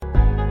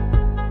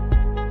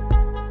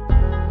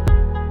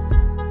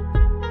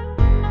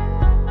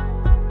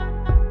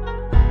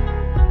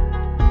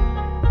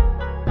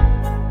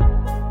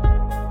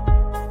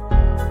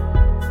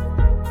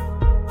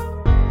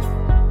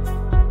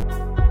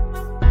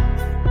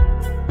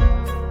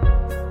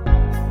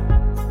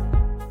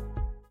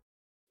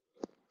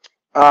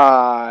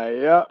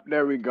Yep,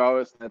 there we go.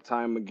 It's that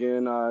time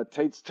again.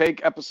 Tate's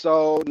Take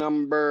episode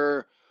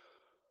number,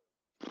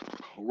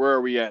 where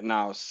are we at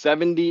now?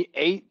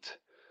 78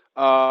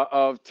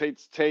 of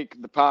Tate's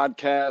Take, the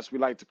podcast. We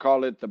like to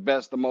call it the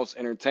best, the most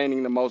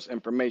entertaining, the most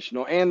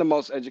informational, and the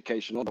most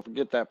educational. Don't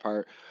forget that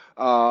part.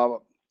 Uh,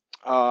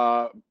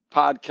 uh,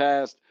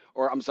 Podcast,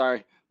 or I'm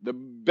sorry, the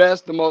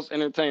best, the most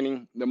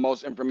entertaining, the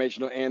most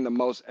informational, and the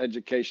most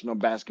educational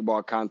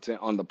basketball content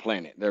on the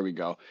planet. There we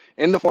go.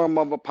 In the form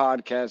of a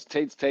podcast,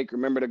 Tate's Take.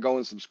 Remember to go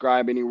and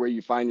subscribe anywhere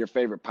you find your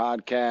favorite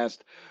podcast.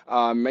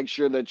 Make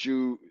sure that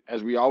you,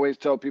 as we always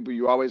tell people,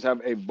 you always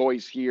have a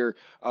voice here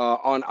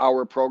on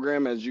our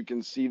program, as you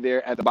can see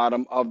there at the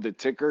bottom of the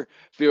ticker.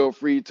 Feel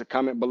free to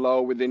comment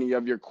below with any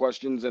of your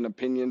questions and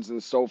opinions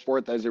and so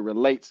forth as it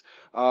relates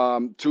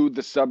to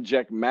the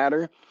subject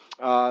matter.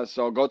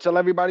 So go tell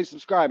everybody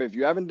subscribe. If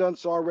you haven't done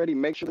so already,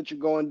 make sure that you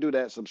go and do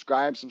that.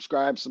 Subscribe,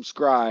 subscribe,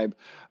 subscribe.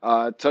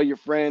 Tell your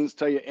friends,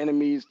 tell your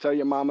enemies, tell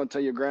your mama,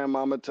 tell your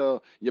grandmama,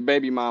 tell your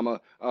baby mama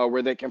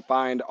where they can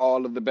find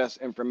all of the best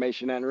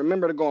information. And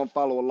remember to go and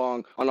follow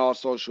along on all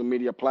social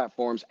media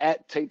platforms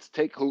at Tate's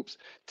Take Hoops,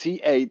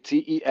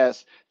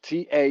 TATES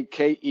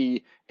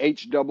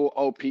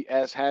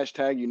TAKEHOOPS,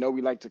 hashtag,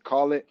 we like to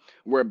call it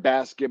where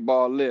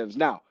basketball lives.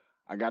 Now,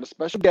 I got a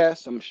special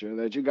guest. I'm sure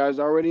that you guys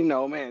already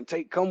know. Man,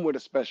 Tate come with a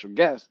special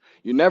guest.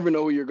 You never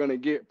know who you're going to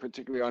get,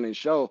 particularly on his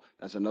show.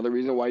 That's another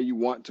reason why you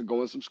want to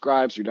go and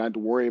subscribe so you don't have to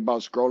worry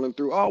about scrolling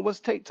through. Oh, what's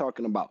Tate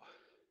talking about?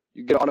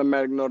 You get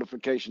automatic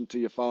notification to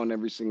your phone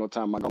every single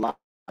time I go live.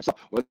 So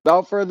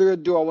without further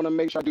ado, I want to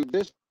make sure I do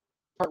this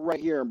part right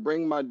here and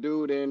bring my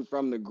dude in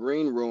from the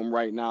green room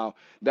right now.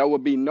 That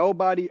would be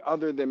nobody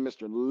other than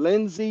Mr.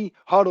 Lindsey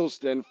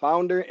Huddleston,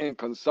 founder and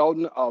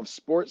consultant of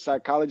Sports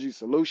Psychology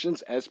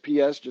Solutions,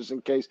 SPS, just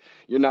in case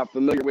you're not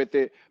familiar with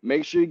it.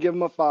 Make sure you give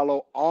him a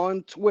follow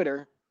on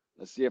Twitter.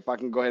 Let's see if I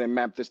can go ahead and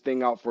map this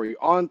thing out for you.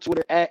 On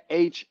Twitter at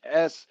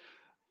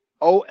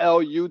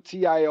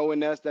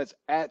HSOLUTIONS. That's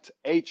at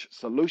H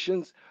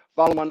Solutions.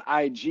 Follow him on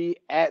IG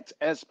at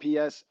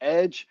SPS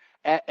Edge,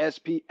 at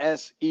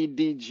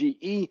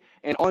SPSEDGE,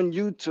 and on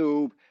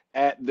YouTube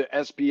at the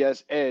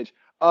SPS Edge.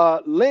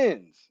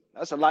 Lens,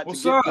 that's a lot to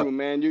What's get up? through,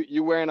 man.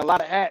 You wearing a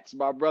lot of hats,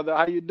 my brother.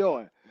 How you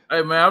doing?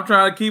 Hey, man, I'm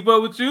trying to keep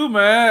up with you,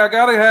 man. I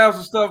got to have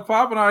some stuff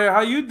popping out here.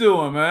 How you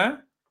doing,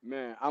 man?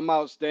 Man, I'm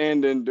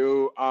outstanding,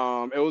 dude.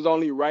 It was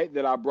only right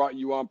that I brought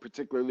you on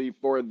particularly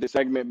for this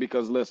segment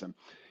because listen,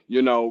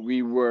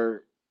 we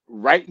were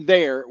right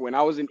there when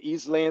I was in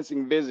East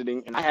Lansing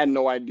visiting, and I had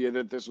no idea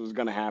that this was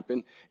going to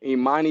happen.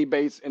 Imani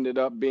Bates ended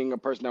up being a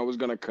person that was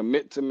going to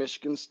commit to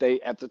Michigan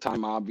State at the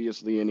time,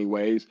 obviously,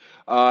 anyways.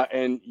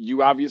 And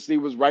you obviously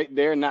was right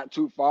there, not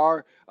too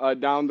far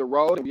down the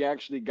road. And we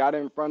actually got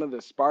in front of the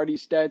Sparty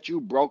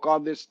statue, broke all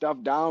this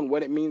stuff down,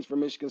 what it means for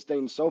Michigan State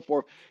and so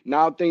forth.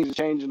 Now things are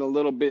changing a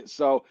little bit.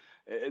 So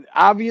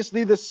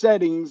obviously the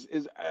settings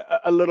is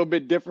a little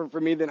bit different for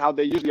me than how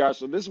they usually are.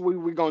 So this is what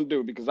we're going to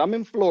do because I'm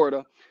in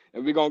Florida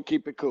and we're going to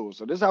keep it cool.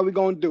 So this is how we're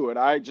going to do it.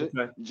 All right.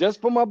 Okay.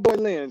 Just for my boy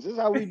Lens. This is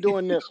how we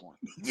doing this one.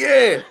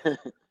 Yeah,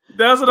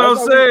 that's what I That's was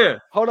how saying.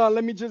 hold on.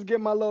 Let me just get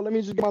my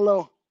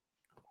low.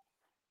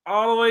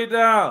 All the way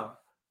down.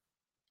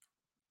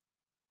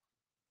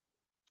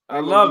 I I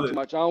ain't gonna do love too it.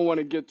 much. I don't want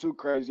to get too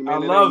crazy, I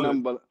man.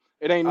 love it.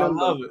 It ain't I nothing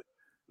but love it.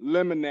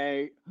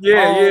 lemonade.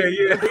 Yeah,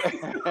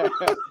 Um,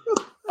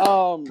 yeah.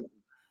 um,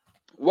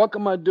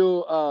 welcome, my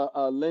dude,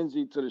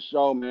 Lindsey, to the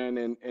show, man,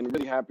 and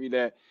really happy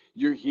that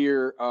you're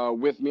here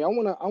with me. I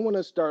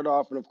wanna start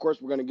off, and of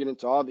course, we're gonna get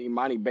into all the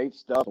Imani Bates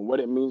stuff and what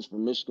it means for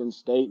Michigan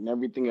State and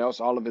everything else,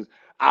 all of his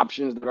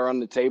options that are on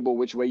the table,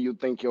 which way you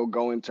think he'll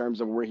go in terms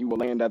of where he will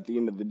land at the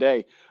end of the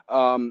day.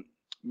 Um,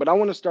 but I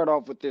want to start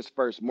off with this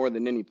first, more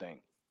than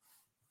anything.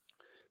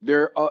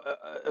 There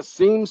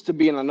seems to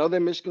be, and I know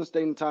that Michigan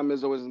State and Tom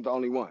Izzo isn't the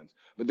only ones,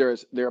 but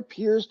there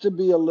appears to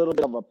be a little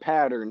bit of a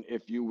pattern,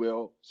 if you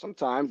will.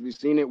 Sometimes we've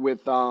seen it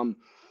with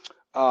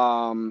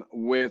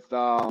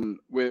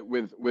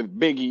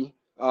Biggie,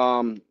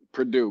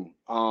 Purdue.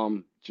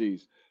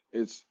 Geez,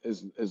 it's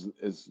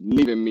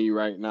leaving me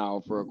right now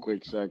for a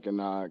quick second.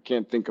 I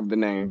can't think of the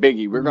name.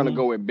 Biggie. We're gonna Mhm.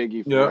 go with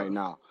Biggie for Yep. right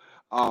now.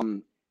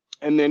 Um,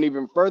 and then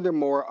even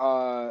furthermore,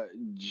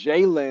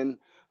 Jalen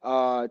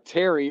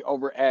Terry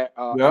over at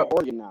Yep.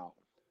 Oregon now.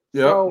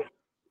 Yep. So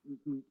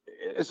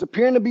it's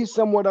appearing to be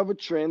somewhat of a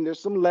trend. There's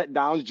some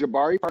letdowns.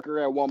 Jabari Parker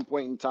at one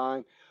point in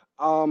time,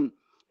 um,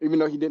 even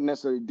though he didn't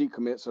necessarily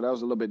decommit, so that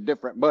was a little bit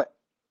different. But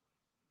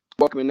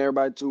welcoming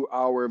everybody to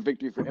our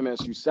Victory for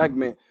MSU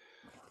segment.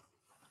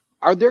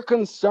 Are there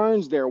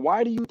concerns there?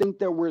 Why do you think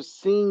that we're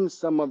seeing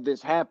some of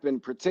this happen,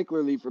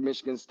 particularly for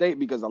Michigan State?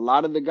 Because a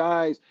lot of the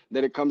guys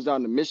that it comes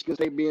down to Michigan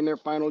State being their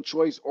final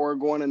choice or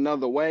going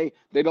another way,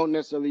 they don't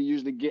necessarily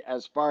usually get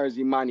as far as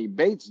Imani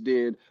Bates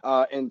did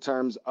in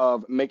terms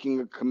of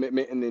making a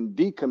commitment and then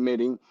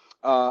decommitting.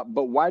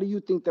 But why do you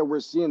think that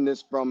we're seeing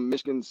this from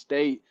Michigan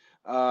State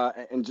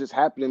and just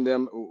happening to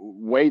them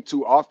way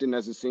too often,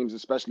 as it seems,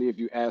 especially if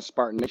you ask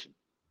Spartan Nation?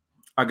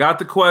 I got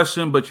the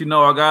question, but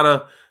I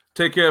gotta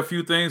take care of a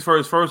few things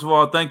first. First of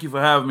all, thank you for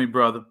having me,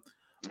 brother.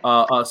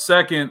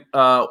 Second,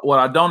 what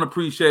I don't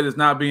appreciate is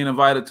not being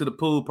invited to the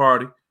pool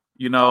party.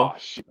 You know,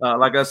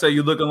 like I say,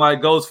 you're looking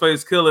like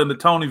Ghostface Killer in the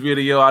Tony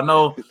video. I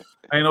know,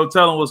 ain't no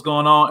telling what's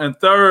going on. And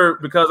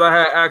third, because I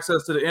had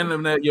access to the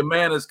internet, your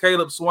man is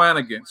Caleb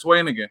Swanigan.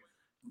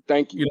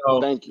 Thank you.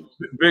 Thank you.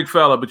 Big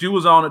fella. But you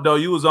was on it, though.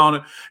 You was on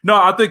it.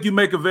 No, I think you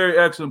make a very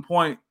excellent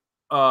point,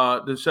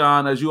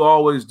 Deshaun, as you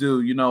always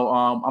do. You know,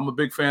 I'm a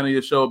big fan of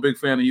your show, a big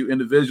fan of you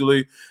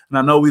individually. And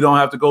I know we don't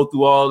have to go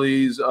through all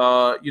these,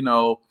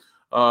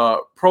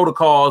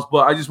 protocols,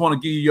 but I just want to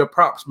give you your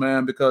props,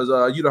 man, because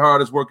you're the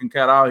hardest working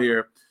cat out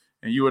here,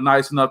 and you were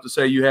nice enough to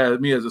say you had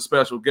me as a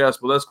special guest.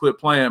 But let's quit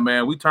playing,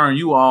 man. We turn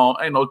you on.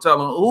 Ain't no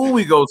telling who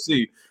we go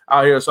see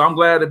out here. So I'm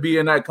glad to be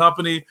in that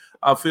company.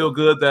 I feel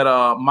good that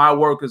my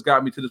work has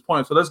got me to this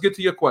point. So let's get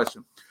to your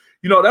question.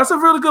 You know, that's a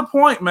really good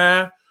point,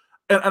 man.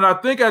 And I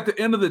think at the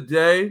end of the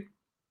day,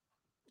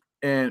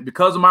 and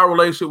because of my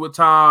relationship with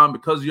Tom,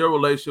 because of your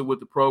relationship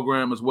with the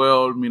program as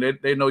well, I mean,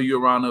 they know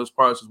you around those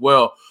parts as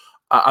well.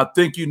 I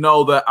think you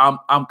know that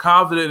I'm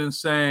confident in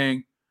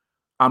saying,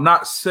 I'm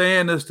not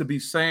saying this to be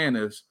saying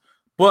this,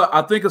 but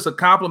I think it's a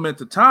compliment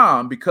to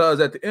Tom because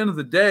at the end of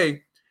the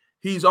day,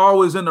 he's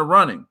always in the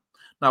running.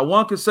 Now,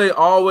 one could say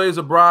always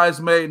a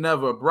bridesmaid,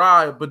 never a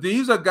bride, but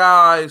these are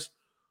guys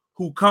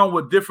who come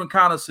with different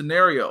kind of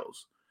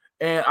scenarios.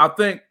 And I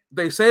think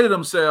they say to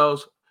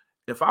themselves,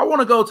 if I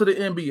want to go to the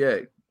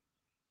NBA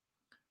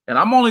and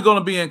I'm only going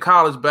to be in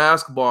college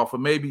basketball for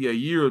maybe a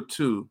year or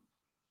two,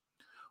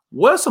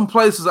 what's some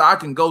places I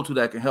can go to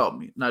that can help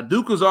me? Now,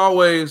 Duke is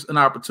always an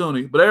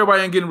opportunity, but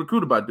everybody ain't getting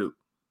recruited by Duke.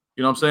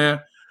 You know what I'm saying?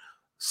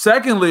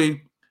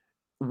 Secondly,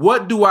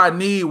 what do I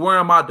need? Where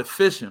am I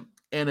deficient?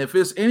 And if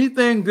it's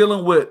anything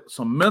dealing with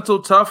some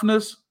mental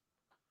toughness,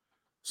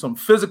 some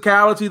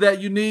physicality that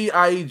you need,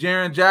 i.e.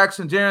 Jaren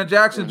Jackson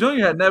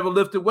Jr. had never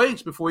lifted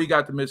weights before he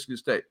got to Michigan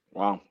State.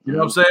 Wow. You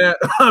know what I'm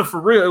saying?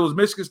 For real, it was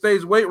Michigan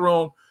State's weight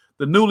room,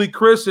 the newly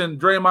christened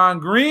Draymond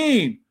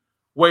Green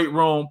weight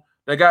room,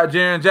 that got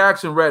Jaren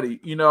Jackson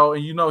ready, you know,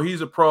 and you know he's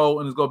a pro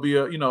and is going to be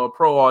a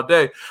pro all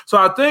day. So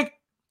I think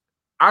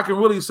I can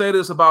really say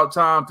this about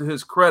Tom to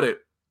his credit.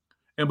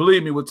 And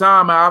believe me, with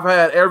Tom, I've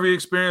had every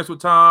experience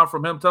with Tom,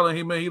 from him telling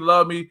him he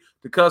loved me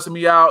to cussing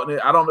me out. And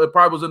it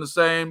probably was in the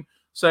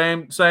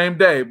same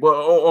day, but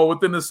or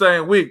within the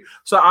same week.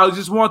 So I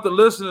just want the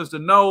listeners to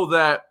know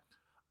that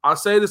I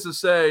say this to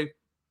say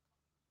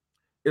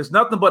it's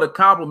nothing but a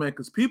compliment,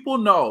 because people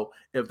know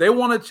if they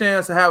want a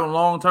chance to have a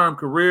long-term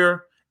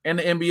career in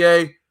the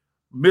NBA,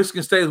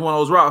 Michigan State is one of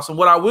those routes. And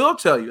what I will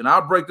tell you, and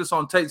I'll break this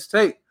on Tate's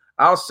Take,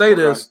 I'll say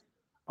this,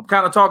 I'm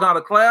kind of talking out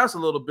of class a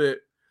little bit,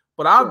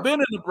 but I've been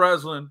in the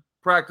Breslin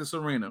practice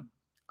arena.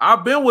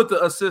 I've been with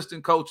the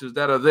assistant coaches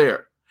that are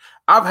there.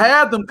 I've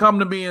had them come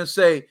to me and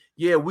say,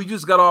 yeah, we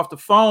just got off the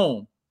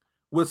phone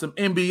with some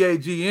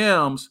NBA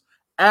GMs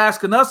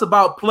asking us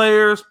about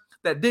players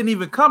that didn't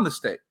even come to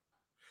state.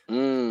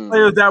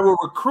 Players that were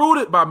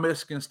recruited by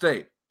Michigan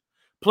State.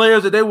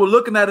 Players that they were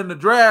looking at in the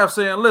draft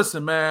saying,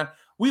 listen, man,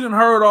 we done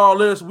heard all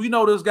this. We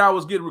know this guy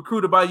was getting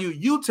recruited by you.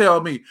 You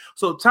tell me.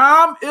 So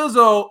Tom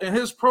Izzo and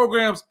his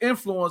program's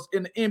influence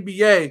in the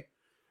NBA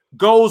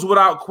goes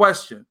without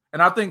question.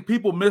 And I think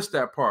people miss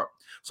that part.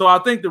 So I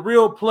think the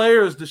real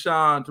players,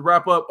 Deshaun, to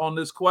wrap up on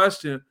this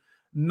question,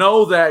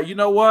 know that, you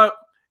know what,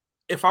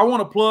 if I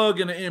want to plug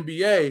in the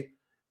NBA,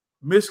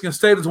 Michigan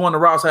State is one of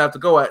the routes I have to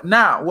go at.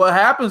 Now, what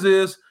happens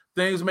is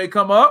things may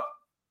come up.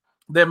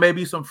 There may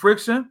be some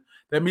friction.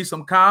 There may be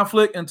some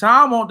conflict, and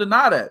Tom won't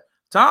deny that.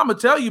 Tom will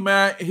tell you,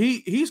 man,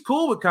 he's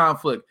cool with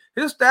conflict.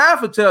 His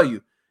staff will tell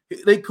you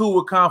they cool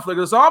with conflict.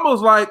 It's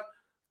almost like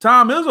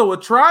Tom Izzo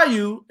would try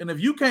you, and if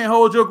you can't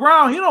hold your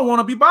ground, he don't want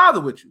to be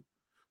bothered with you.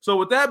 So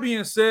with that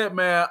being said,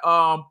 man,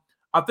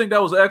 I think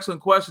that was an excellent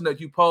question that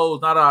you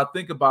posed. Now that I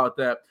think about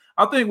that,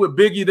 I think with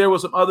Biggie, there were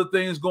some other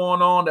things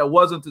going on that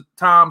wasn't the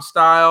Tom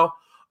style.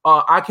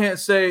 I can't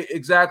say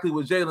exactly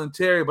with Jalen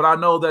Terry, but I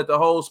know that the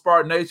whole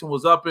Spartan Nation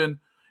was up in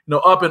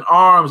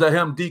arms at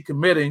him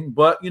decommitting.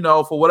 But,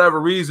 for whatever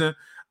reason,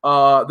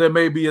 there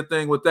may be a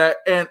thing with that.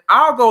 And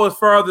I'll go as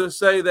far as to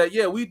say that,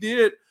 yeah, we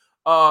did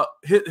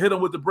hit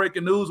him with the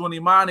breaking news when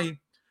Imani,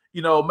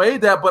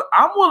 made that. But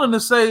I'm willing to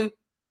say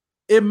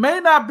it may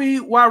not be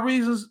why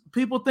reasons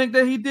people think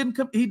that he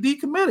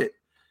decommitted.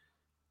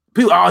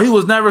 People, he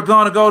was never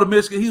going to go to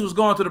Michigan. He was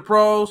going to the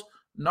pros.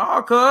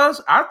 No, cuz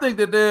I think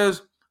that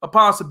there's a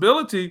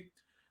possibility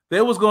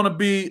there was going to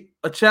be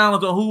a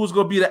challenge on who was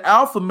going to be the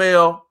alpha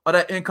male of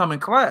that incoming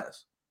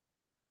class.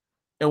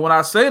 And when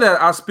I say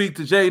that, I speak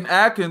to Jaden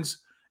Atkins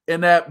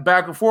and that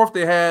back and forth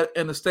they had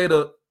in the state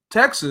of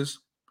Texas,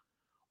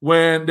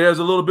 when there's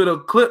a little bit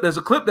of clip. There's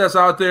a clip that's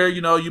out there,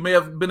 you may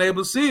have been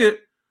able to see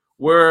it,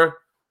 where,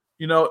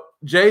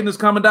 Jaden is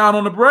coming down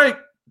on the break.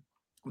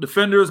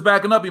 Defender is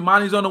backing up.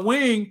 Imani's on the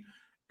wing,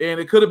 and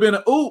it could have been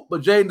an oop,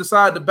 but Jaden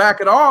decided to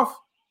back it off,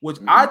 which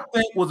I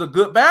think was a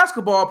good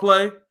basketball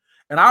play.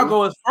 And I'll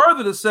go as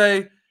further to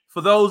say,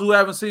 for those who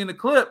haven't seen the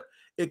clip,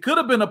 it could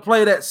have been a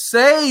play that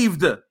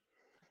saved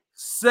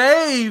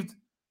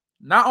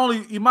not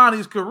only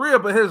Imani's career,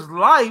 but his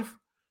life,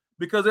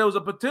 because there was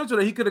a potential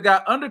that he could have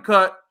got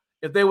undercut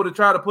if they would have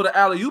tried to put an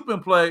alley-oop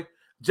in play.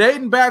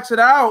 Jaden backs it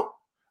out,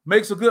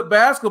 makes a good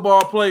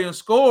basketball play and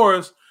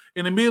scores,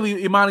 and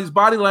immediately Imani's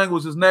body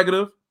language is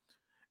negative.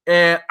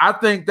 And I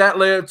think that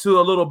led to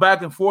a little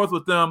back and forth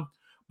with them,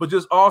 but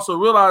just also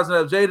realizing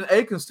that if Jaden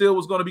Akins still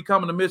was going to be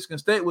coming to Michigan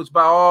State, which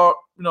by all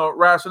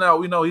rationale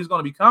we know he's going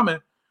to be coming,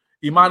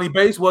 Imani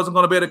Bates wasn't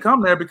going to be able to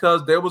come there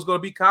because there was going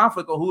to be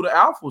conflict on who the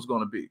alpha was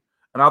going to be.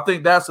 And I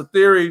think that's a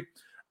theory.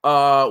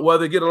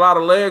 Whether it get a lot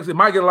of legs, it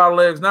might get a lot of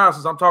legs now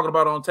since I'm talking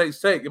about it on Tate's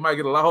Take. It might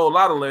get a whole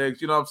lot of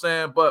legs, you know what I'm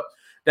saying? But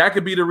that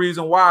could be the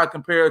reason why,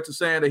 compared to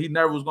saying that he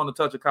never was going to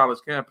touch a college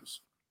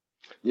campus.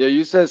 Yeah,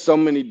 you said so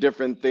many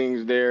different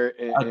things there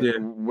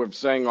and with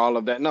saying all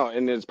of that. No,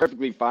 and it's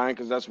perfectly fine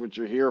because that's what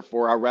you're here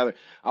for. I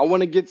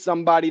want to get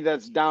somebody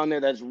that's down there,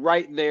 that's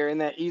right there in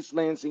that East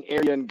Lansing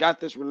area and got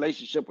this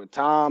relationship with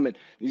Tom and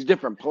these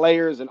different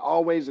players and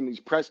always in these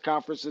press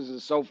conferences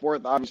and so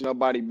forth. Obviously,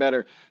 nobody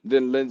better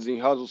than Lindsey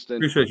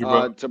Huddleston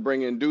to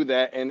bring and do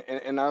that.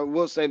 And I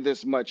will say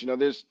this much,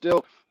 there's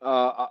still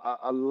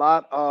a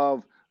lot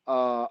of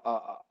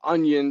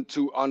onion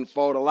to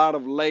unfold, a lot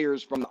of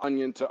layers from the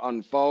onion to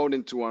unfold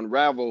and to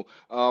unravel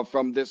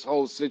from this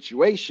whole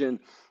situation.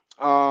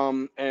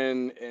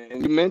 And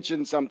you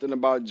mentioned something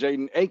about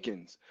Jaden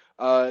Akins.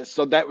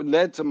 So that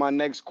led to my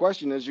next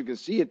question. As you can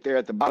see it there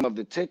at the bottom of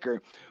the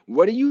ticker,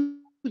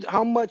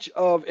 how much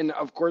of, and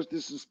of course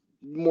this is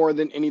more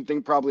than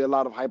anything, probably a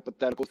lot of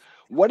hypotheticals,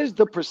 what is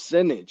the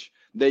percentage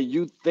that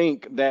you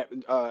think that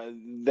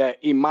that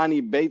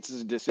Imani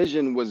Bates'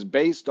 decision was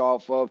based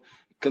off of,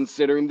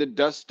 considering the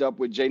dust up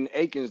with Jaden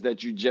Akins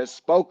that you just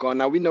spoke on?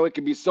 Now, we know it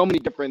could be so many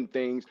different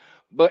things,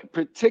 but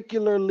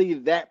particularly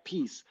that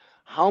piece,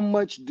 how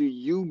much do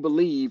you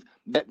believe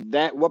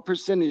what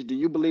percentage do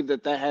you believe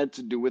that had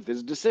to do with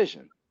his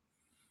decision?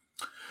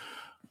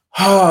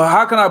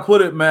 How can I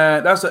put it,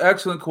 man? That's an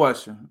excellent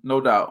question,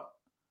 no doubt.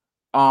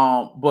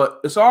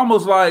 But it's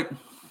almost like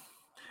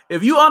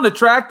if you're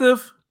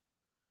unattractive,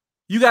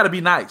 you got to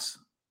be nice.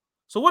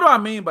 So what do I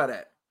mean by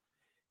that?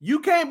 You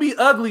can't be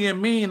ugly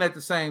and mean at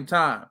the same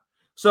time.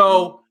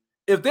 So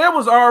if there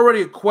was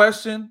already a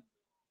question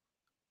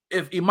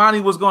if Imani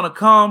was going to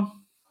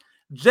come,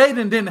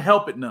 Jaden didn't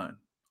help it none.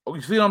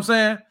 You see what I'm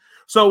saying?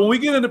 So when we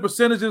get into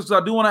percentages,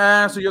 I do want to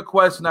answer your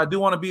question. I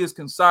do want to be as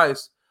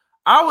concise.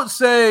 I would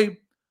say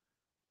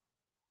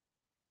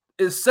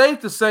it's safe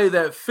to say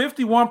that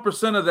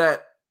 51% of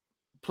that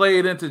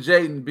played into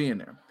Jaden being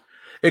there.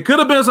 It could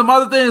have been some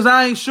other things,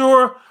 I ain't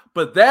sure,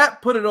 but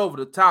that put it over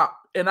the top.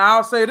 And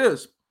I'll say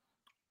this.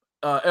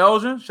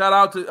 Elgin, shout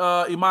out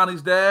to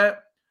Imani's dad.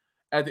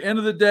 At the end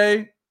of the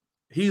day,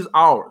 he's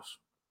ours.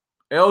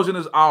 Elgin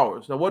is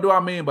ours. Now, what do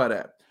I mean by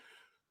that?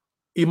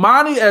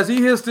 Imani, as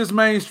he hits this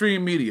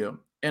mainstream media,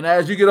 and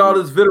as you get all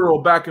this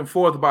vitriol back and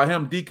forth about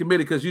him decommitting,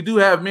 because you do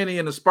have many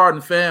in the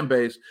Spartan fan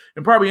base,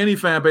 and probably any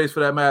fan base for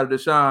that matter,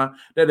 Deshaun,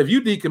 that if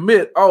you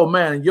decommit, oh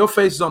man, your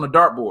face is on the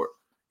dartboard.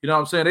 You know what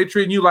I'm saying? They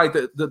treating you like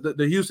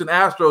the Houston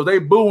Astros. They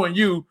booing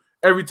you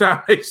every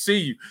time they see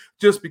you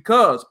just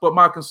because. But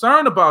my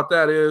concern about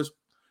that is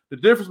the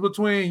difference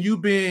between you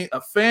being a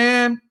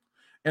fan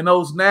and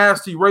those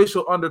nasty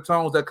racial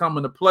undertones that come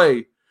into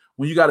play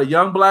when you got a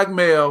young black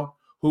male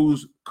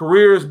whose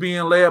career is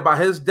being led by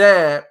his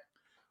dad.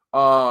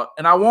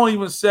 And I won't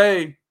even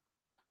say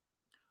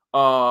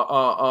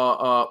Ball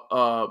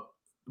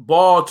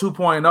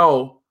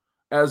 2.0,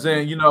 as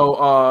in,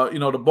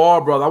 the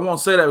Ball brother. I won't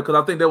say that because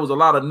I think there was a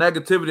lot of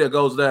negativity that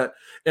goes that.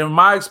 In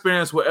my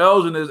experience with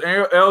Elgin is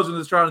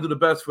trying to do the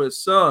best for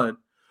his son.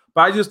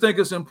 But I just think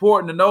it's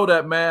important to know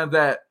that, man,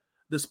 that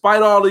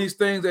despite all these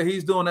things that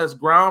he's doing that's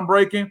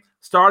groundbreaking,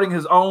 starting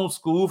his own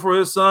school for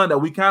his son that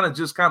we kind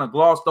of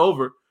glossed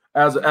over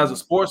as a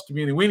sports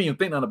community. We didn't even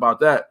think nothing about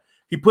that.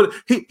 He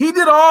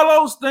did all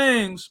those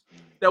things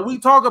that we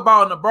talk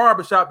about in the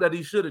barbershop that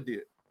he should have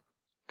did.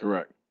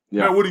 Correct.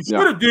 Yeah. Now, what he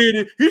should have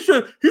did, he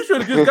should have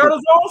just got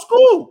his own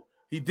school.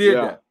 He did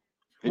that.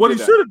 What he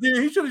should have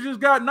did, he should have just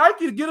got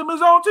Nike to get him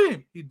his own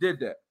team. He did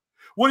that.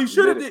 What he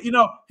should have did,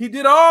 he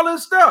did all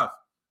this stuff.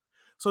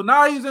 So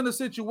now he's in a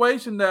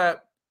situation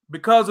that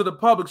because of the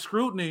public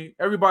scrutiny,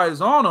 everybody's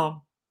on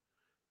him.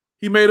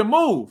 He made a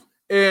move.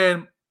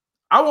 And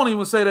I won't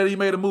even say that he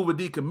made a move of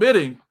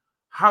decommitting.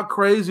 How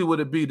crazy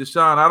would it be,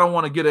 Deshaun? I don't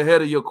want to get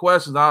ahead of your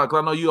questions. I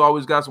know you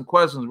always got some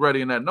questions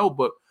ready in that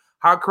notebook.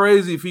 How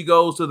crazy if he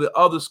goes to the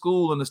other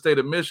school in the state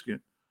of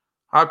Michigan?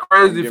 How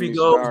crazy if he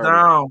goes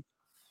down?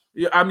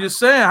 Yeah, I'm just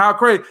saying how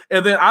crazy.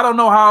 And then I don't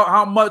know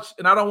how much,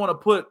 and I don't want to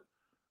put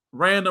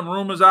random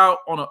rumors out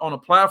on a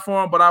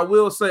platform, but I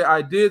will say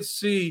I did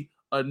see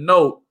a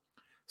note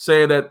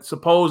saying that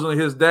supposedly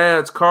his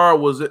dad's car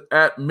was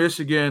at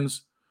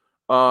Michigan's,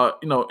 at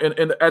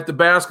the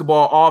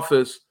basketball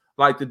office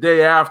like the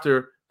day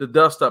after the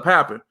dust up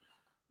happened.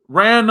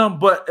 Random,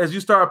 but as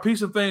you start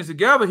piecing things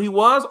together, he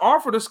was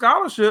offered a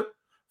scholarship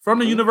from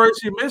the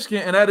University of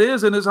Michigan, and that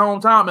is in his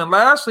hometown. And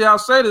lastly, I'll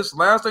say this,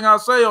 last thing I'll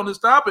say on this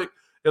topic,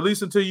 at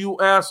least until you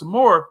ask some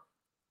more.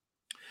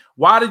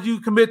 Why did you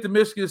commit to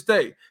Michigan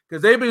State?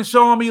 Because they've been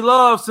showing me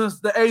love since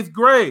the 8th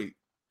grade.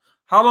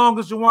 How long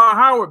has Juwan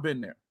Howard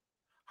been there?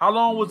 How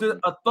long was it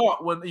a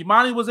thought when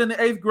Imani was in the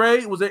 8th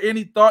grade? Was there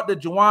any thought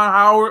that Juwan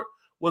Howard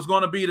was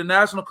going to be the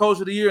national coach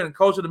of the year and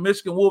coach of the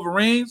Michigan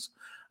Wolverines?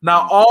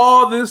 Now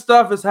all this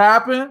stuff has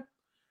happened.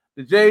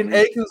 The Jaden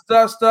Akins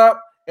dust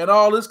up and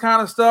all this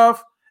kind of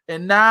stuff,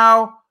 and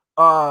now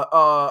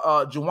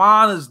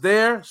Juwan is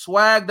there,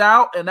 swagged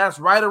out, and that's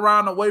right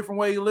around away from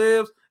where he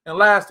lives. And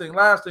last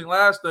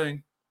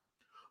thing.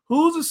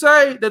 Who's to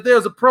say that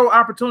there's a pro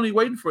opportunity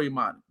waiting for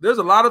Imani? There's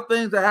a lot of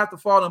things that have to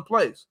fall in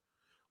place.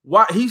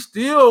 Why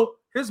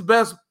his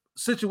best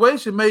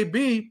situation may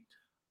be,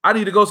 I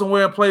need to go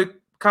somewhere and play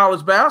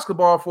college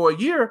basketball for a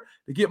year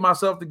to get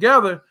myself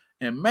together.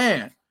 And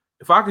man,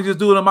 if I could just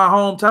do it in my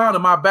hometown,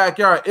 in my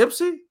backyard,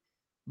 Ypsi,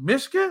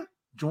 Michigan,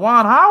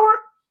 Juwan Howard,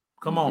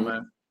 come on,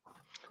 man.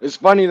 It's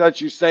funny that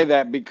you say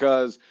that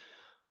because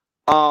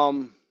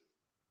I've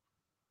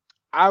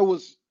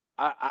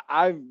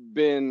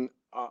been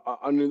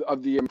under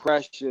the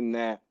impression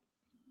that,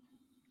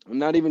 I'm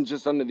not even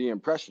just under the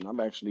impression, I've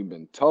actually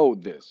been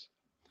told this,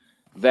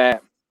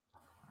 that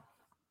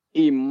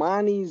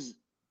Imani's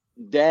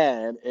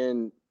dad,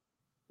 and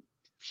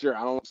sure,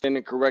 I don't understand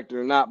it correct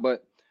or not,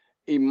 but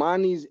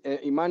Imani and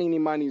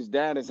Imani's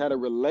dad has had a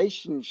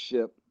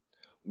relationship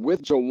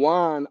with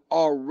Juwan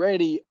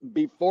already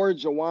before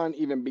Juwan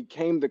even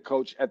became the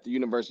coach at the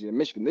University of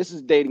Michigan. This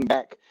is dating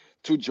back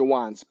to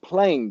Juwan's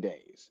playing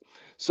days.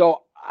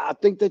 So I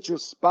think that you're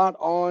spot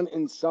on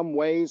in some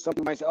ways. Some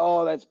people might say,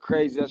 oh, that's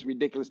crazy, that's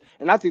ridiculous.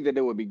 And I think that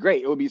it would be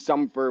great. It would be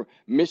something for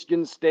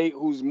Michigan State,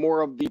 who's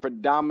more of the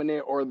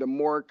predominant or the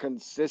more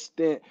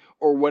consistent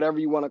or whatever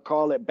you want to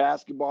call it,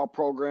 basketball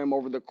program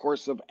over the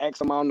course of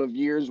X amount of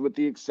years, with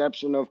the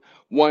exception of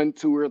 1,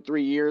 2, or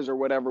 3 years or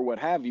whatever, what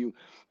have you.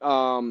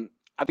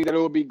 I think that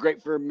it would be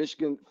great for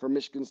Michigan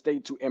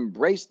State to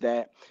embrace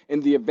that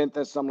in the event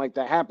that something like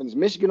that happens.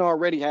 Michigan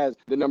already has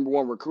the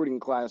 #1 recruiting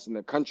class in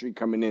the country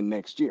coming in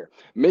next year.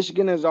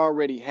 Michigan has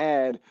already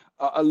had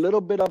a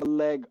little bit of a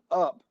leg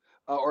up,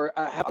 or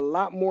have a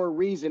lot more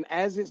reason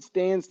as it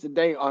stands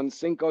today on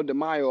Cinco de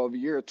Mayo of the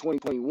year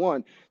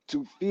 2021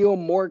 to feel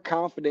more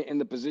confident in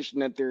the position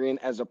that they're in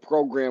as a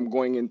program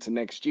going into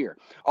next year.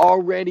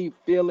 Already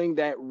feeling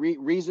that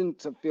reason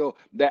to feel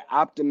that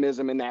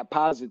optimism and that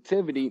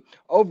positivity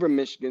over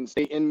Michigan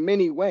State in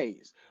many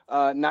ways,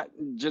 not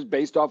just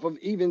based off of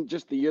even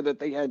just the year that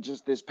they had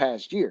just this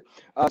past year.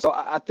 So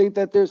I think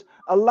that there's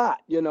a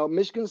lot.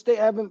 Michigan State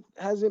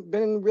hasn't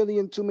been really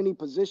in too many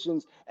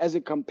positions as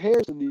it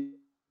compares to the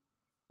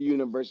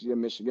University of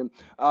Michigan,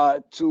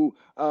 to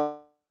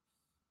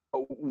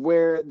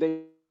where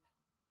they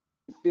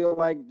feel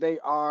like they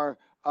are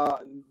a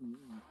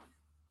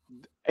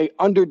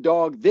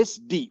underdog this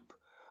deep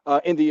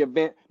in the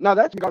event. Now,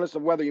 that's regardless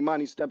of whether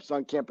Imani steps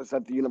on campus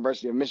at the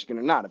University of Michigan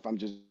or not, if I'm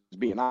just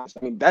being honest.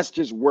 I mean, that's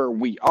just where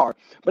we are.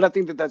 But I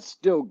think that that's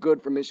still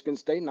good for Michigan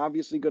State, and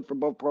obviously good for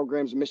both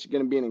programs,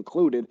 Michigan being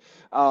included.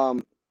 I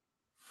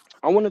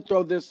want to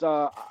throw this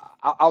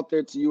out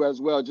there to you as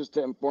well, just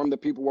to inform the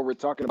people what we're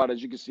talking about.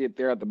 As you can see it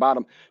there at the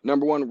bottom,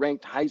 #1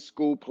 ranked high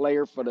school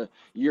player for the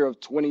year of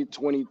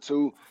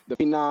 2022, the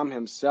phenom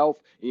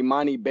himself,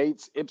 Imani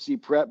Bates, Ypsi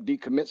Prep,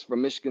 decommits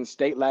from Michigan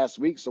State last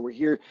week. So we're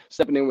here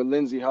stepping in with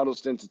Lindsey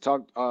Huddleston to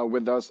talk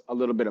with us a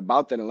little bit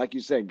about that. And like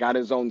you said, got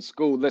his own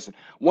school. Listen,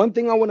 one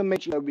thing I want to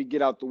make sure that we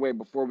get out the way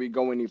before we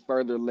go any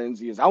further,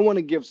 Lindsey, is I want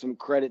to give some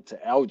credit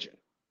to Elgin,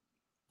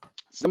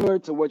 similar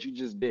to what you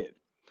just did.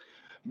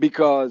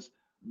 Because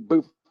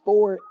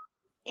before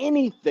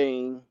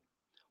anything,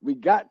 we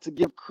got to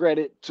give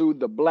credit to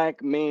the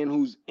black man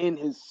who's in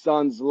his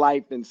son's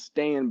life and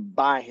stand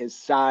by his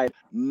side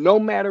no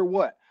matter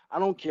what. I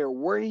don't care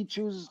where he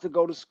chooses to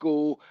go to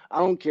school. I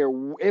don't care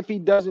if he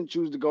doesn't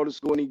choose to go to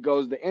school and he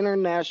goes the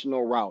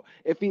international route.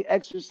 If he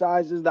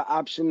exercises the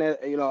option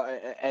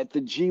at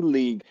the G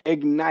League,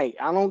 Ignite.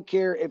 I don't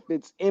care if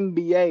it's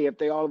NBA, if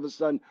they all of a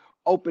sudden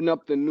open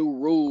up the new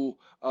rule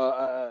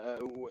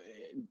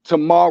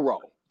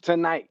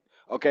tonight.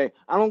 Okay,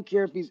 I don't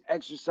care if he's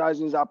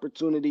exercising his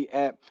opportunity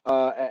at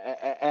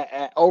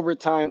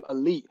Overtime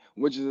Elite,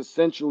 which is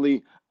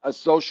essentially a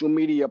social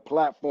media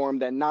platform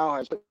that now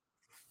has put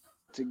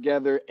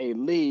together a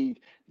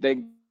league that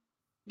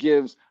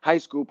gives high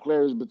school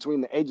players between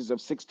the ages of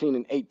 16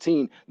 and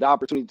 18 the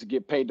opportunity to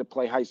get paid to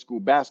play high school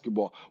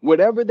basketball.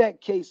 Whatever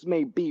that case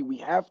may be, we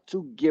have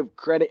to give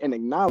credit and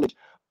acknowledge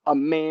a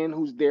man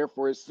who's there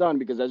for his son,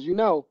 because as you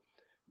know,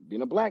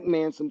 being a black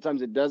man,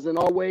 sometimes it doesn't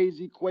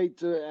always equate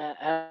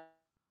to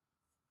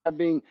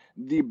having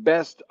the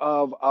best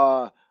of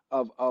I'm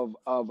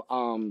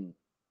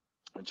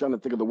trying to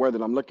think of the word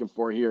that I'm looking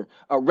for here,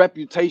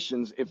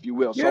 reputations, if you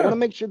will. So I want to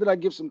make sure that I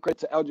give some credit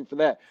to Elgin for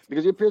that,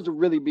 because he appears to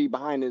really be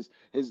behind his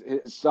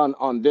son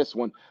on this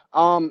one.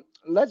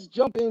 Let's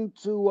jump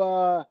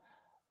into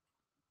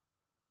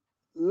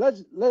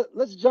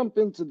let's jump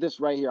into this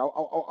right here.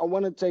 I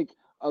want to take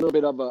a little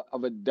bit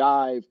of a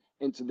dive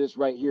into this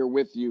right here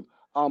with you.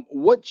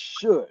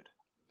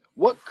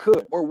 What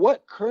could, or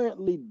what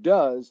currently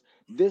does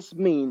this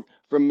mean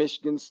for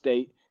Michigan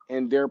State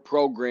and their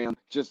program,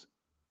 just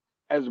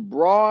as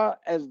broad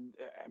as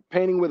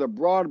painting with a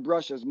broad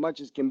brush as much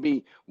as can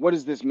be, what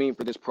does this mean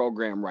for this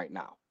program right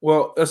now?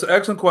 Well, that's an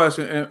excellent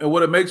question. And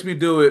what it makes me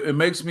do it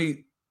makes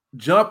me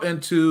jump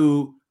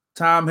into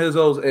Tom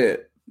Izzo's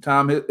head.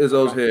 Tom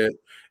Izzo's Okay. head.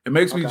 It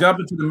makes me Okay. jump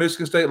into the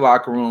Michigan State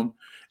locker room.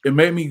 It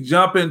made me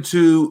jump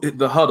into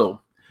the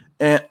huddle.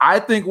 And I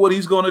think what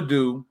he's going to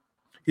do,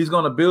 he's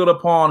going to build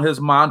upon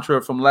his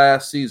mantra from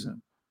last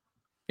season.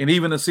 And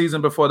even the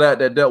season before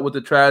that dealt with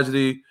the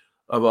tragedy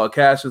of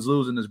Cassius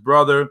losing his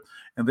brother.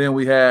 And then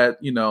we had,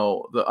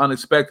 the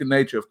unexpected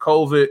nature of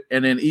COVID.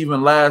 And then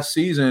even last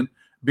season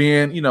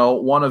being,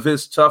 one of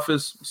his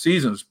toughest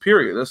seasons,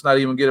 period. Let's not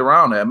even get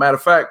around that. Matter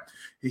of fact,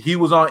 he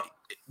was on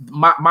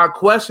my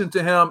question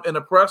to him in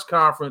a press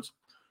conference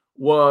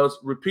was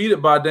repeated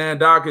by Dan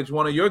Dockage,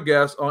 one of your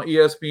guests on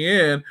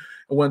ESPN,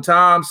 when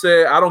Tom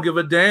said, I don't give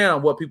a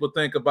damn what people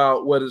think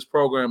about where this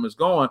program is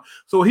going.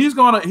 So he's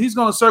gonna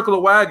circle the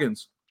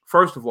wagons,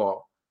 first of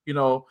all,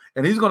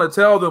 and he's gonna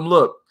tell them,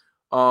 look,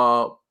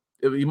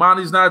 if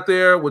Imani's not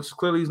there, which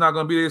clearly he's not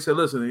gonna be there, say,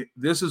 listen,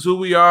 this is who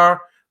we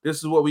are, this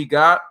is what we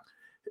got.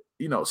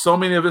 So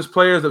many of his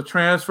players have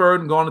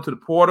transferred and gone into the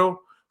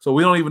portal, so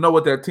we don't even know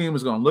what that team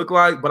is gonna look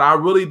like. But I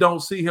really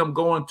don't see him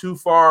going too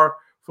far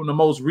from the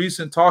most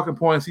recent talking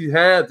points he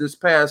had this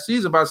past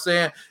season by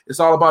saying it's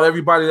all about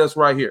everybody that's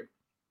right here.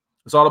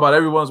 It's all about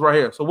everyone's right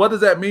here. So what does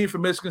that mean for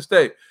Michigan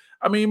State?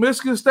 I mean,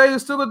 Michigan State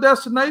is still a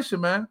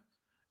destination, man.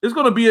 It's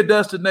going to be a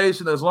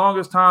destination as long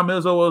as Tom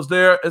Izzo is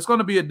there. It's going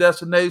to be a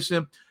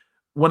destination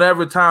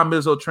whenever Tom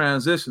Izzo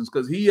transitions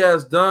because he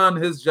has done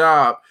his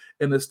job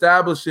in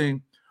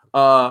establishing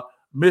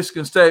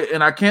Michigan State.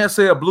 And I can't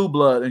say a blue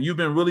blood, and you've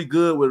been really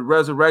good with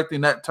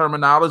resurrecting that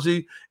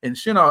terminology and,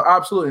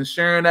 absolutely, and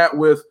sharing that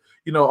with,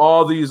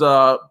 all these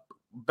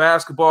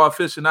basketball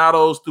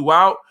aficionados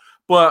throughout.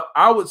 But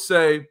I would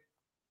say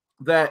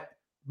that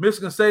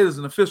Michigan State is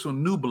an official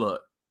new blood.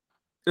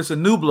 It's a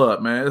new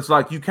blood, man. It's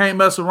like you can't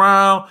mess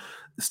around.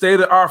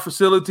 State-of-the-art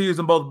facilities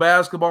in both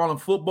basketball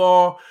and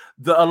football.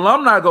 The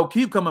alumni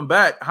keep coming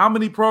back. How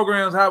many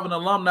programs have an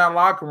alumni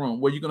locker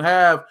room where you can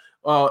have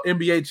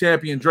NBA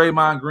champion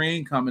Draymond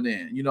Green coming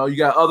in? You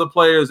got other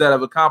players that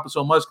have accomplished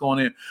so much going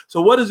in.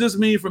 So what does this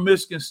mean for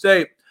Michigan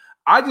State?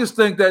 I just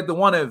think that the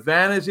one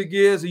advantage it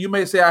gives, and you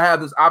may say I have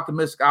this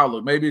optimistic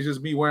outlook. Maybe it's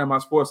just me wearing my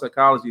sports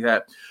psychology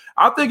hat.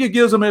 I think it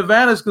gives them an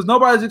advantage because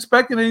nobody's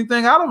expecting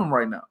anything out of them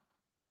right now.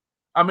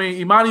 I mean,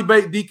 Imani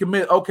Bates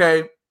decommit,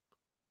 okay,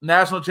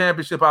 national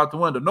championship out the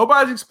window.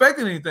 Nobody's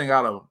expecting anything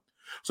out of them.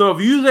 So if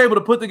you're able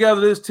to put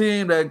together this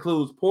team that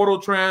includes portal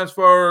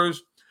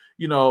transfers,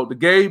 the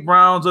Gabe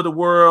Browns of the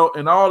world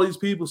and all these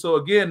people. So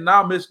again,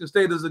 now Michigan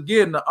State is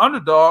again the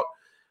underdog.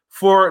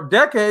 For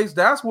decades,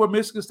 that's where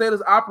Michigan State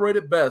has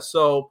operated best.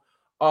 So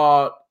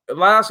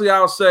lastly,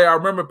 I'll say I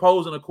remember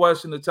posing a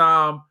question to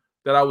Tom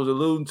that I was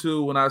alluding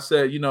to when I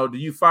said, do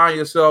you find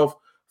yourself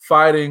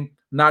fighting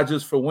not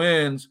just for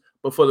wins,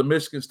 but for the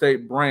Michigan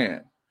State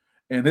brand?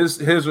 And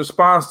his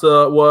response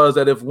to it was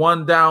that if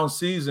one down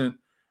season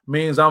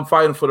means I'm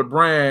fighting for the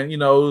brand, it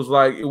was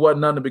like it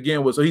wasn't nothing to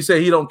begin with. So he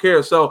said he don't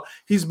care. So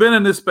he's been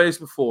in this space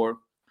before.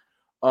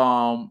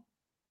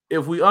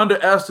 If we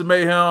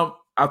underestimate him,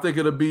 I think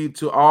it'll be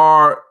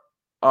more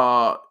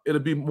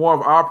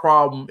of our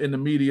problem in the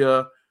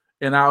media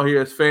and out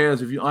here as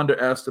fans if you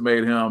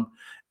underestimate him.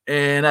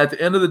 And at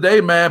the end of the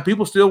day, man,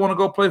 people still want to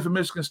go play for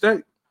Michigan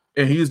State.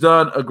 And he's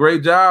done a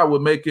great job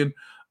with making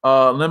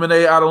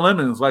lemonade out of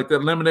lemons, like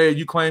that lemonade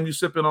you claim you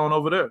sipping on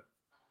over there.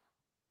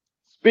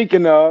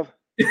 Speaking of,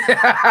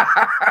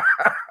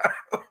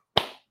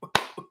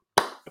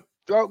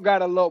 throat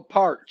got a little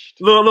parched.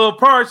 Little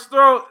parched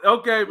throat.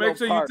 Okay, make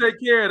sure you take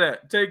care of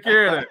that. Take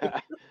care of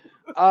that.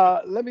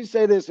 Let me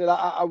say this. And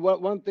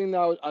one thing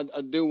that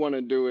I do want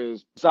to do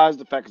is, besides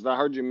the fact, because I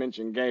heard you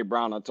mention Gabe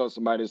Brown. I told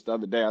somebody this the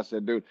other day. I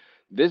said, dude,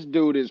 this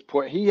dude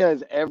he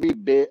has every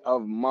bit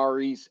of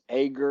Maurice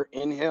Ager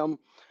in him,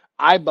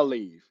 I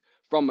believe,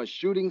 from a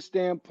shooting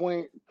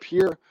standpoint,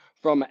 pure,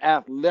 from an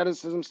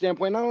athleticism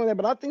standpoint. Not only that,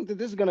 but I think that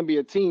this is going to be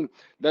a team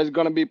that's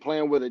going to be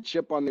playing with a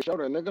chip on their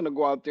shoulder, and they're going to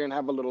go out there and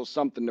have a little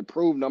something to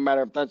prove, no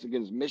matter if that's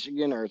against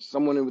Michigan or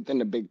someone within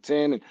the Big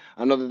Ten. And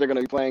I know that they're going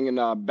to be playing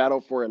in Battle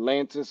for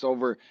Atlantis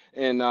over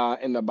in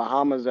the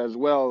Bahamas as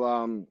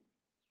well.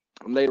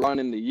 Later on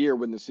in the year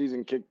when the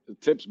season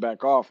tips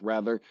back off,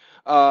 rather.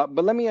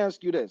 But let me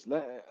ask you this.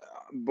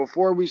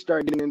 Before we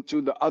start getting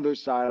into the other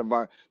side of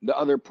the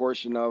other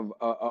portion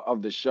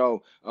of the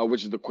show,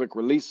 which is the quick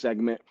release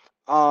segment,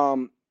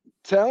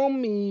 tell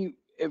me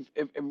if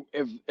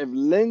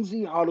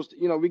Lindsey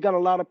Huddleston, we got a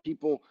lot of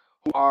people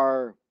who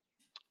are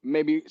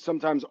maybe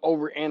sometimes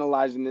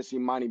overanalyzing this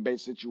Imani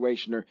Bates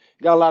situation, or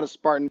you got a lot of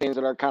Spartan fans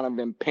that are kind of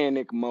in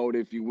panic mode,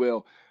 if you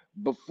will.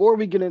 Before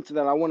we get into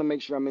that, I want to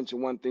make sure I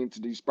mention one thing to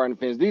these Spartan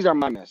fans. These are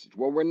my message.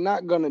 What we're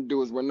not going to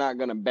do is we're not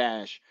going to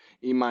bash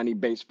Imani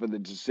Bates for the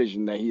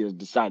decision that he has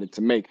decided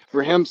to make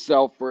for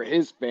himself, for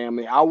his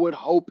family. I would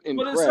hope and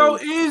But pray. it's so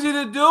easy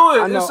to do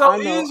it. It's so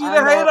easy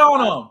to hate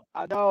on him.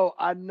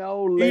 I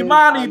know, Liz,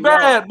 Imani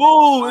bad,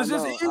 boo. It's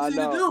just I easy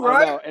know, to do, I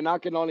right? know. And I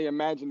can only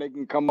imagine they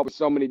can come up with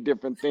so many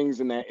different things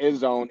in that end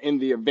zone in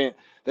the event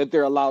that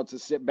they're allowed to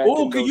sit back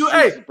Oh, in can those you? seats.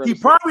 Hey, for he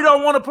themselves. probably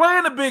don't want to play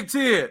in the Big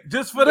Ten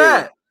just for Dude,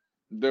 that.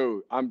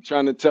 Dude, I'm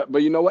trying to tell,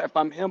 but you know what? If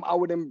I'm him, I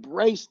would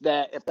embrace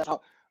that. If that's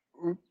how,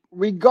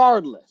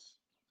 regardless,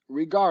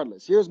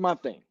 here's my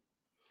thing.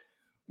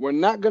 We're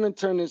not gonna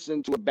turn this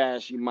into a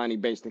bash Imani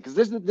Bates thing, because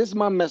this is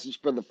my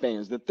message for the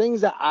fans. The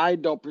things that I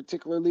don't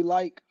particularly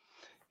like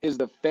is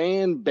the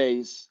fan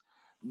base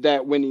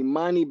that when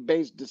Imani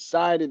Bates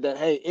decided that,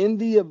 hey, in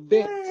the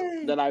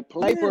event that I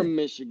play for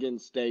Michigan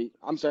State,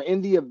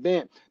 in the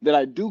event that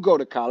I do go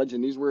to college,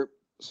 and these were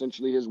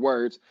essentially his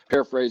words,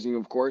 paraphrasing,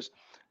 of course.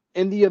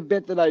 In the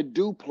event that I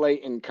do play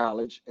in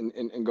college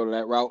and go to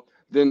that route,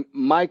 then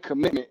my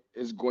commitment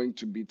is going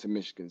to be to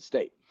Michigan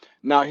State.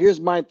 Now,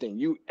 here's my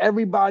thing.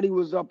 Everybody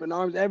was up in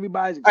arms.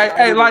 Everybody's excited.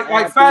 Hey,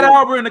 like Fat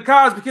Albert and the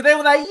Cosby, because they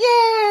were like,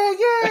 yeah.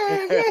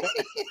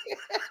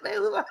 They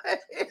were like,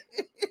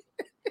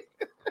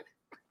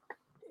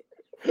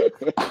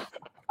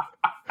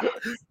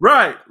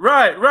 right.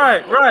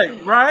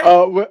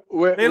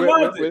 They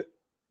loved it.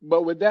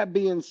 But with that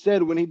being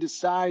said, when he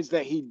decides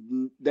that he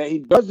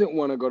doesn't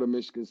want to go to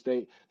Michigan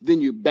State,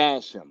 then you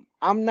bash him.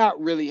 I'm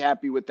not really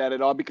happy with that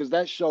at all, because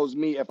that shows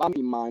me, if I'm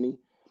Imani,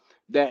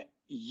 that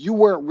you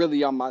weren't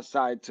really on my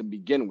side to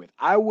begin with.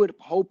 I would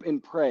hope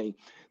and pray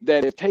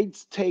that if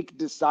Tate's Take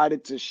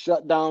decided to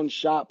shut down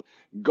shop,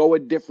 go a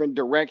different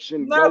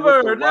direction,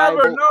 never,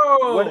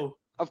 no.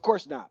 Of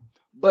course not.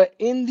 But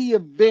in the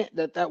event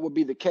that would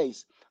be the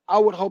case, I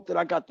would hope that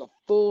I got the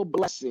full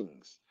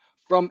blessings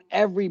from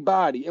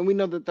everybody. And we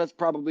know that that's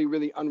probably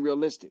really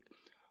unrealistic.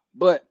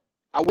 But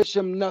I wish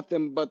him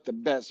nothing but the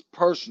best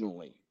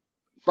personally,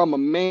 from a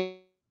man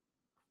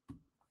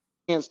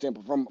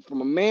standpoint,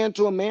 from a man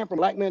to a man, from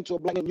a black man to a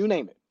black man, you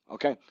name it.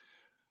 Okay.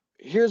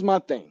 Here's my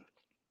thing.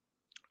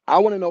 I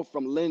want to know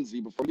from Lindsay,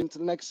 before we get into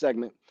the next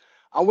segment,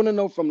 I want to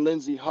know from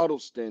Lindsay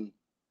Huddleston,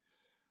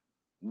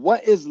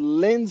 what is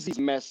Lindsay's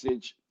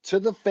message to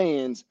the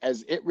fans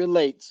as it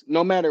relates,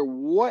 no matter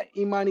what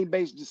Imani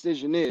Bates'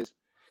 decision is,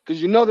 because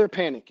you know they're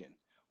panicking.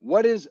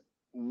 What is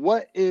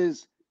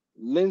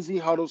Lindsay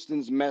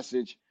Huddleston's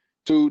message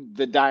to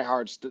the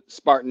diehard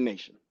Spartan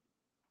Nation?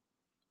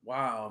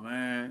 Wow,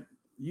 man.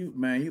 You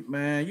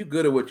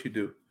good at what you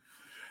do.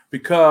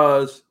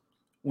 Because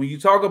when you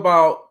talk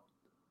about,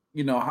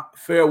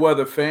 fair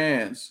weather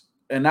fans,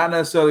 and not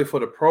necessarily for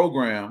the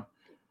program,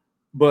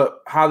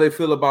 but how they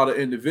feel about an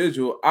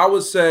individual, I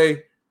would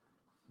say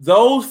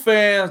those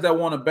fans that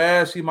want to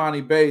bash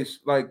Imani Bates,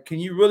 like, can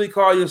you really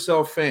call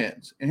yourself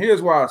fans? And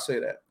here's why I say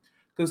that.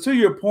 Because to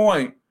your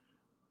point,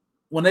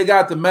 when they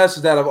got the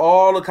message that of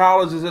all the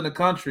colleges in the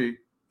country,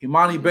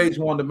 Imani Bates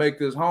wanted to make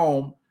this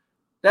home,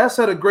 that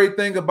said a great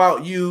thing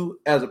about you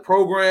as a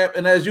program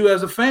and as you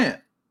as a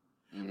fan.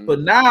 Mm-hmm.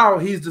 But now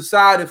he's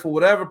decided, for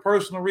whatever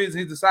personal reason,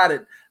 he's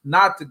decided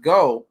not to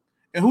go.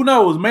 And who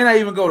knows, may not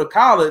even go to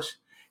college.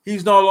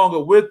 He's no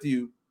longer with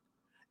you.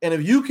 And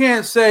if you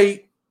can't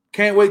say,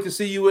 can't wait to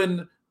see you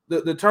in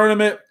the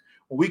tournament,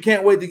 we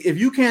can't wait if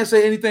you can't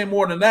say anything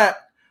more than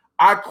that,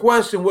 I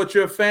question what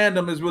your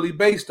fandom is really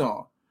based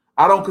on.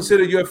 I don't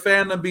consider your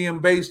fandom being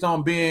based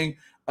on being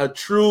a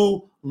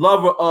true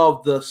lover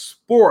of the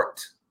sport.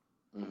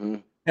 Mm-hmm.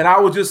 And I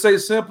would just say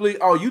simply,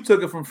 oh, you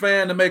took it from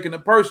fan to making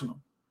it personal.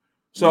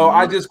 So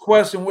I just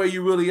question where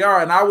you really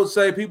are. And I would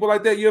say people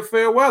like that, you're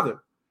fair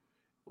weather.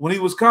 When he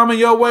was coming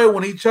your way,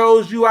 when he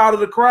chose you out of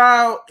the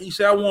crowd, he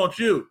said, I want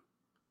you.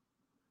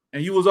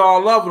 And you was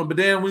all loving him. But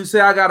then when you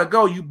say, I got to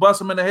go, you bust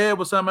him in the head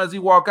with something as he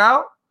walk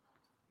out.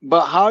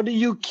 But how do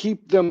you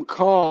keep them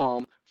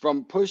calm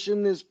from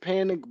pushing this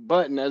panic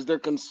button as they're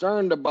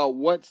concerned about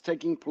what's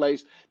taking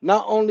place,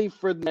 not only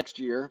for next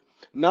year,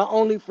 not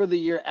only for the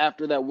year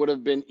after that would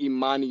have been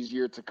Imani's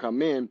year to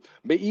come in,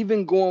 but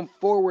even going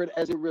forward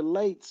as it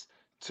relates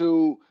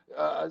to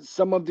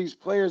some of these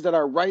players that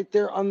are right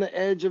there on the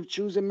edge of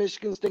choosing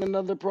Michigan State,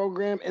 another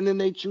program, and then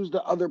they choose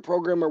the other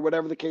program or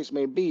whatever the case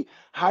may be.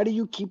 How do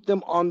you keep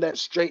them on that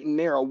straight and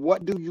narrow?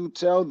 What do you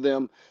tell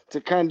them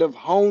to kind of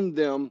hone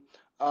them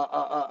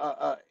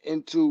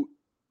into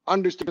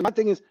understanding? My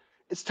thing is,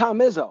 it's Tom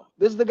Izzo.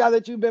 This is the guy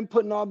that you've been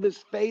putting all this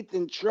faith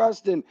and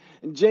trust in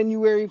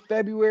January,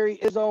 February,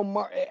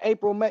 Izzo,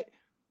 April, May.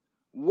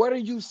 What are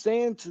you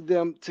saying to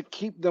them to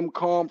keep them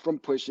calm from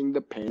pushing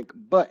the panic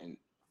button?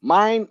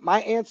 My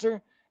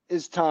answer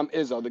is Tom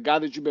Izzo, the guy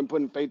that you've been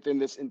putting faith in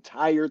this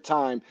entire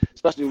time,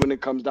 especially when it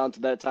comes down to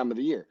that time of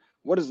the year.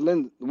 What does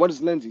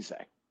Lindsay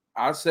say?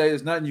 I say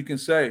it's nothing you can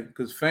say,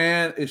 because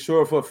fan is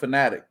short for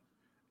fanatic,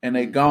 and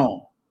they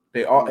gone.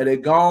 They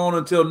gone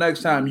until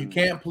next time. You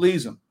can't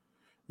please them.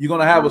 You're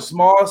gonna have a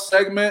small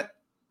segment,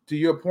 to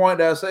your point,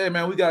 that say, hey,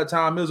 man, we got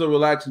Tom Izzo,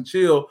 relax and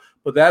chill,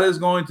 but that is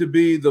going to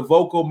be the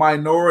vocal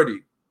minority.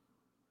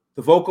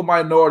 the vocal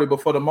minority,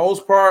 but for the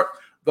most part,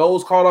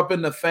 those caught up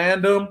in the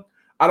fandom,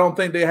 I don't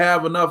think they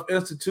have enough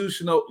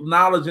institutional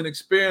knowledge and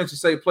experience to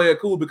say play it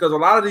cool, because a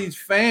lot of these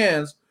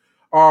fans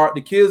are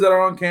the kids that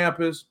are on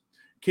campus,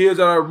 kids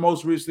that are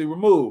most recently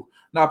removed.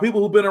 Now,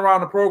 people who've been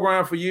around the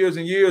program for years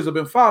and years have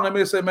been following. They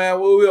may say, man,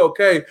 well, we're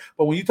okay.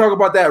 But when you talk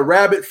about that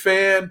rabid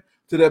fan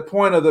to that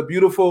point of the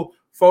beautiful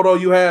photo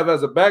you have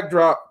as a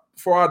backdrop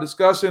for our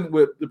discussion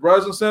with the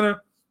Breslin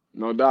Center,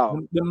 no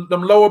doubt, them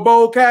lower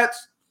bowl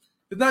cats,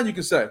 there's nothing you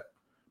can say,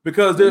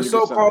 because they're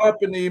so caught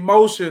up in the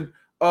emotion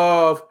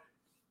of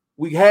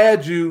we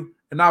had you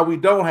and now we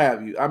don't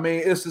have you. I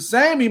mean, it's the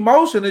same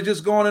emotion, it's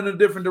just going in a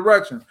different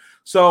direction.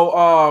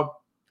 So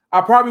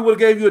I probably would have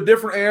gave you a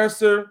different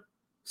answer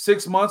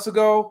 6 months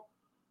ago,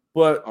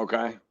 but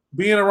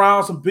being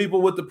around some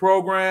people with the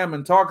program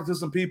and talking to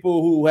some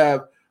people who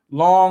have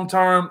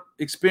long-term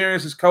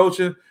experiences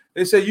coaching,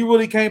 they say you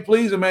really can't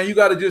please them, man. You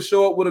got to just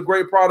show up with a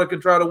great product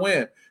and try to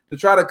win. To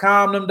try to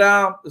calm them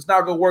down, it's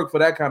not going to work for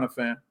that kind of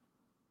fan.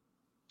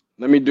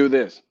 Let me do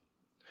this.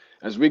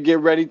 As we get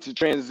ready to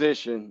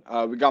transition,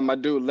 we got my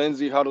dude,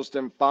 Lindsey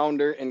Huddleston,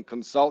 founder and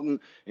consultant,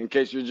 in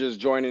case you're just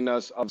joining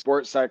us, of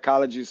Sports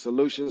Psychology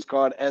Solutions,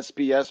 called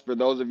SPS. For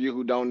those of you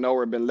who don't know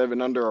or have been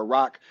living under a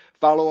rock,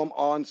 follow him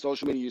on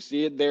social media. You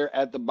see it there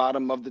at the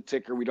bottom of the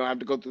ticker. We don't have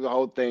to go through the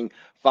whole thing.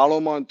 Follow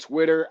him on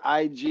Twitter,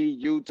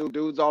 IG, YouTube,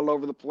 dudes all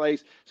over the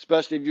place,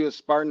 especially if you're a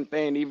Spartan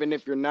fan, even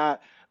if you're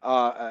not.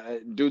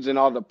 Dudes in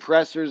all the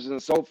pressers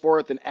and so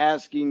forth, and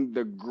asking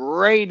the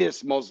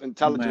greatest, most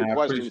intelligent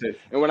questions.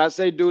 And when I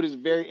say dude is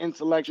very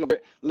intellectual,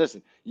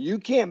 listen, you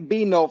can't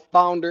be no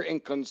founder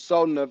and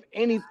consultant of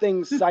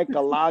anything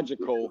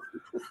psychological,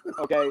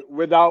 okay,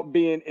 without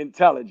being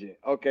intelligent.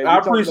 Okay, I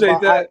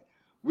appreciate that.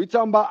 We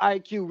talking about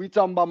IQ. We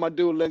talking about my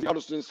dude, Lindsey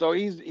Huddleston. So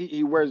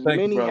he wears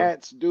many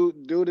hats.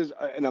 Dude is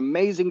an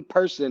amazing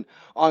person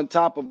on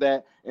top of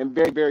that, and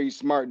very, very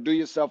smart. Do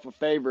yourself a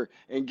favor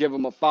and give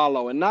him a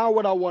follow. And now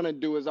what I want to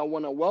do is I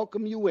want to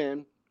welcome you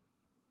in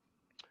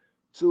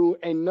to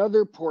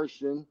another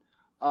portion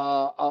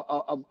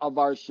of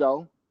our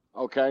show,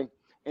 okay?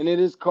 And it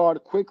is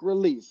called Quick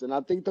Release. And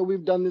I think that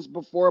we've done this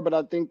before, but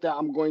I think that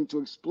I'm going to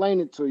explain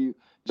it to you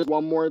just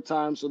one more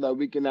time so that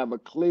we can have a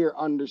clear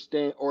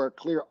understand, or a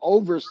clear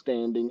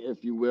overstanding,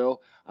 if you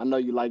will. I know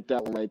you like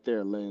that one right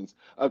there, Linz.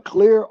 A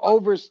clear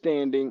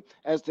overstanding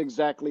as to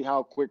exactly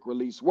how quick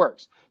release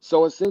works.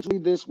 So essentially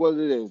this is what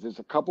it is. There's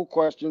a couple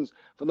questions,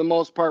 for the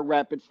most part,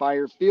 rapid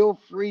fire. Feel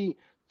free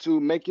to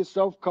make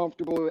yourself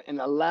comfortable and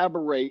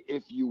elaborate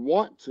if you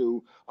want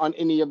to on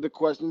any of the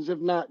questions. If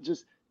not,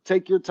 just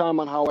take your time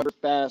on however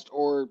fast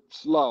or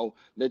slow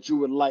that you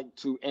would like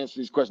to answer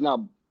these questions.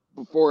 Now,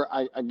 before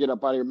I get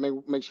up out of here,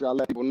 make sure I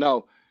let people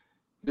know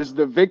this is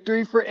the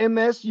victory for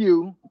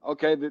MSU.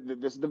 Okay,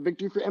 this is the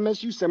victory for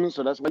MSU Simmons.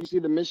 So that's why you see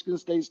the Michigan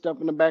State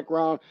stuff in the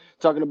background,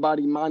 talking about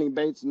Imani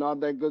Bates and all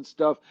that good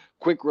stuff.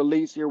 Quick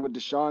release here with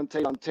Deshaun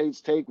Tate on Tate's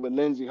Take with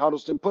Lindsey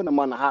Huddleston, putting them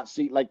on the hot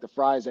seat like the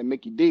fries at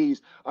Mickey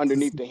D's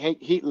underneath the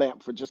heat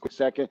lamp for just a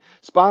second.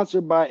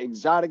 Sponsored by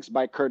Exotics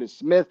by Curtis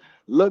Smith.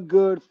 Look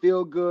good,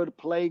 feel good,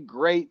 play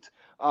great.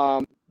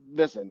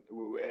 Listen,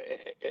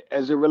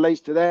 as it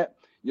relates to that,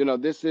 you know,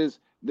 this is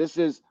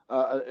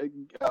a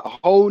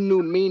whole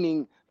new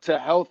meaning to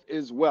health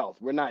is wealth.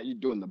 We're not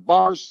doing the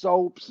bar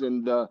soaps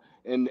and the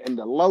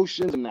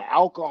lotions and the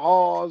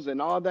alcohols and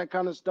all that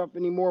kind of stuff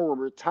anymore. We're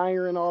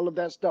retiring all of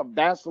that stuff,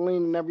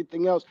 Vaseline and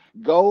everything else.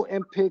 Go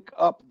and pick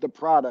up the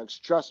products.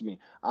 Trust me,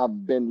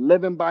 I've been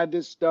living by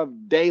this stuff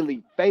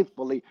daily,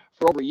 faithfully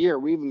for over a year.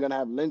 We're even going to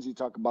have Lindsey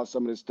talk about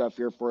some of this stuff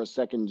here for a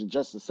second, in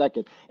just a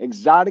second.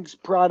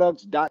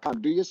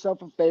 Exoticsproducts.com. Do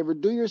yourself a favor.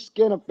 Do your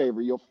skin a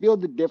favor. You'll feel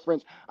the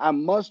difference. I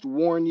must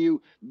warn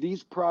you,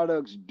 these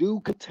products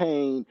do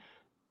contain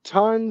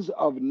tons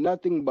of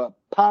nothing but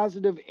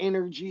positive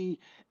energy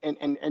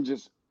and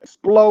just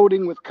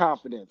exploding with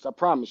confidence. I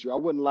promise you, I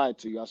wouldn't lie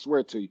to you. I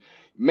swear to you.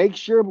 Make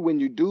sure when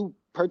you do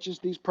purchase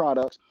these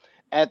products,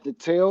 at the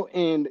tail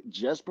end,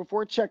 just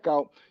before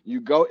checkout,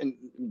 you go and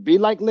be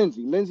like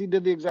Lindsey. Lindsey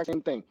did the exact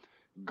same thing.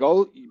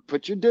 Go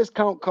put your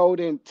discount code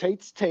in,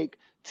 Tate's Take,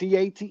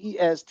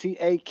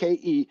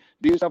 TATESTAKE.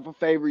 Do yourself a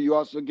favor. You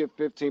also get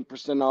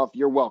 15% off.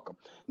 You're welcome.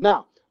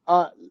 Now,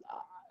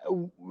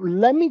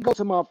 let me go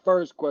to my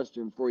first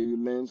question for you,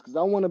 Linz, because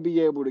I want to be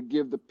able to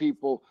give the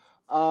people.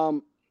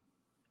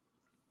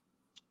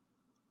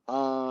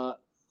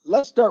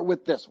 Let's start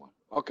with this one.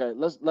 Okay,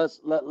 let's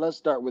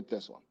start with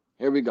this one.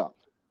 Here we go.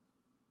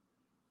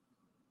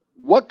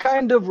 What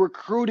kind of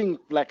recruiting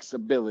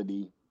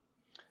flexibility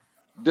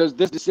does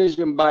this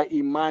decision by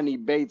Imani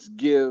Bates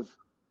give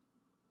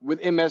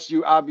with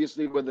MSU,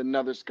 obviously with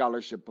another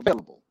scholarship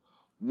available?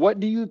 What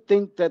do you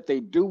think that they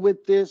do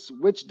with this?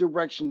 Which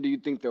direction do you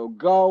think they'll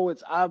go?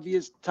 It's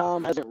obvious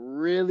Tom hasn't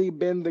really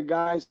been the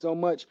guy so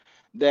much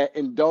that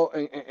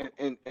indulges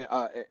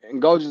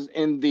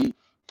in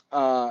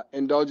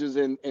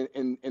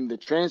the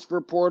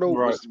transfer portal.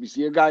 Right. We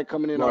see a guy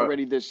coming in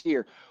already this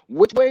year.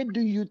 Which way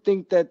do you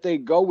think that they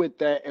go with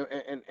that,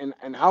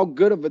 and how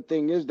good of a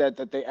thing is that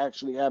they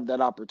actually have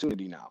that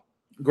opportunity now?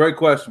 Great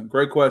question.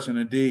 Great question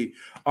indeed.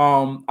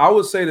 I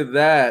would say to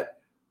that,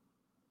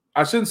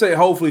 I shouldn't say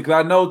hopefully,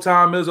 because I know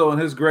Tom Izzo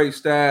and his great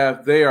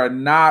staff, they are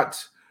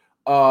not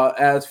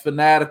as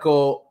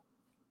fanatical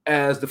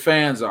as the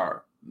fans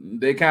are.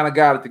 They kind of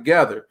got it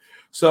together.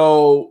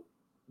 So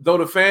though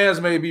the fans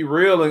may be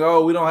reeling,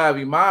 oh, we don't have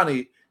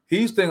Imani,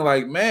 he's thinking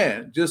like,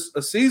 man, just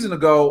a season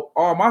ago,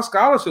 all my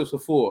scholarships were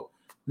full.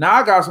 Now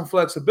I got some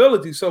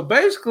flexibility. So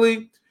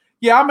basically,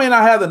 yeah, I may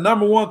not have the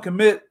number one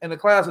commit in the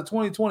class of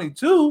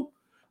 2022,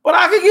 but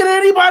I can get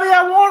anybody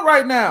I want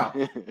right now.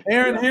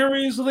 Aaron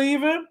Henry is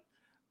leaving.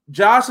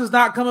 Josh is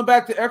not coming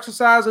back to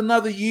exercise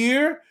another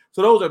year.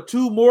 So those are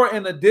two more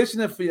in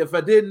addition. If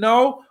I didn't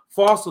know,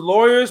 Foster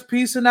Lawyer is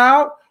piecing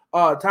out.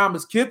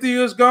 Thomas Kitty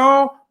is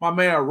gone. My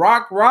man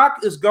Rock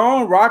is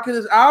gone. Rocket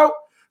is out.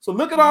 So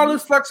look at all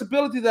this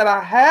flexibility that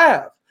I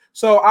have.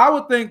 So I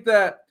would think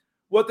that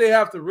what they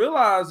have to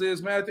realize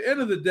is, man, at the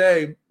end of the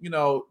day, you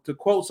know, to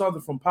quote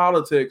something from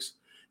politics,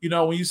 you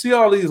know, when you see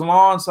all these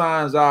lawn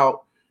signs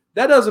out,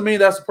 that doesn't mean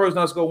that's the person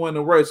that's going to win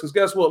the race. Because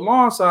guess what?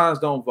 Lawn signs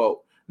don't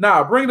vote.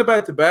 Now, bringing it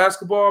back to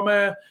basketball,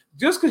 man,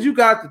 just because you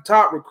got the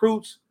top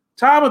recruits,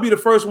 Tom will be the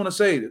first one to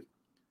say this.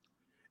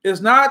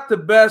 It's not the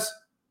best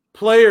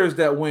players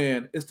that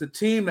win. It's the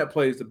team that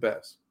plays the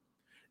best.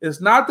 It's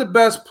not the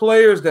best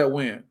players that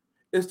win.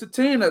 It's the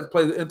team that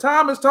plays. And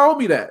Tom has told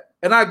me that.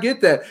 And I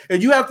get that.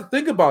 And you have to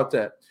think about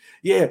that.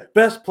 Yeah,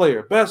 best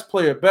player. But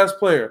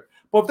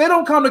if they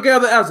don't come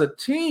together as a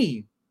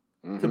team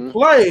to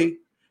play,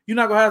 you're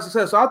not going to have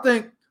success. So I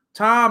think,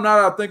 Tom, now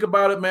that I think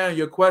about it, man,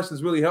 your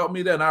questions really helped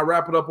me there, and I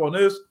wrap it up on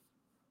this.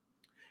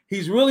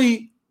 He's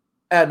really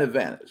at an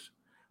advantage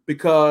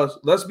because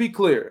let's be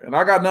clear, and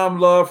I got nothing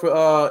love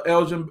for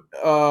Elgin,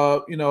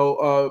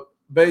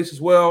 Bates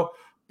as well,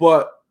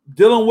 but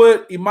dealing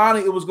with Imani,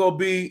 it was going to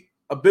be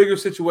a bigger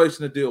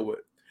situation to deal with.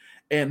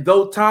 And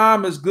though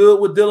Tom is good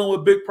with dealing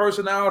with big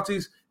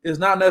personalities, it's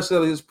not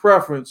necessarily his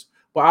preference,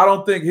 but I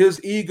don't think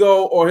his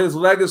ego or his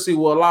legacy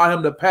will allow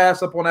him to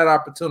pass up on that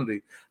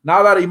opportunity.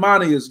 Now that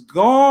Imani is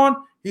gone,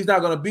 he's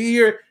not going to be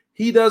here.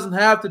 He doesn't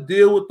have to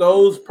deal with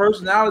those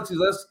personalities,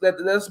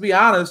 let's be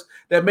honest,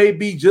 that may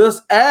be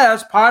just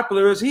as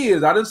popular as he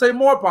is. I didn't say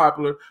more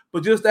popular,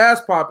 but just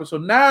as popular. So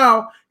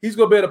now he's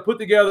going to be able to put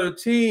together a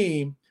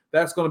team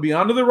that's going to be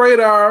under the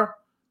radar,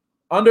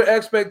 under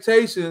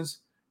expectations,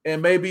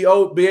 and maybe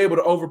be able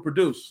to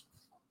overproduce.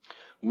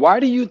 Why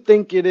do you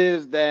think it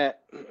is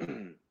that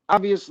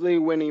obviously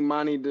when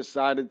Imani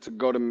decided to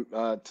go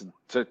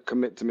to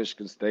commit to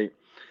Michigan State,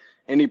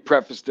 and he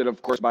prefaced it,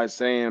 of course, by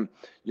saying,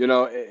 you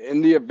know,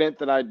 in the event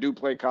that I do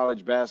play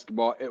college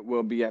basketball, it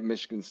will be at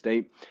Michigan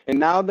State. And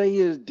now that he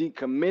is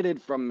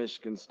decommitted from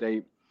Michigan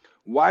State,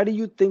 why do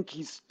you think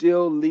he's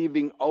still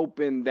leaving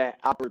open that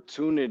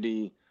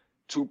opportunity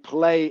to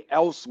play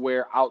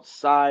elsewhere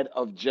outside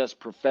of just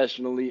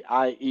professionally,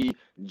 i.e.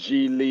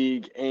 G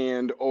League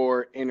and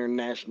or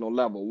international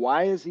level?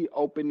 Why is he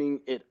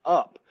opening it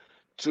up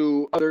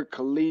to other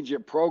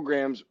collegiate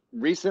programs?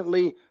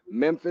 Recently,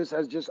 Memphis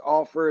has just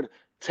offered,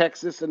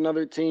 Texas,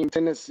 another team,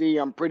 Tennessee.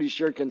 I'm pretty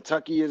sure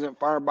Kentucky isn't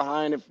far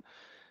behind. If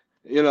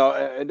you know,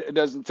 it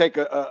doesn't take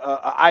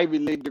a Ivy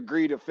League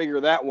degree to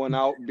figure that one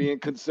out, being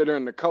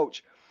considering the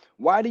coach.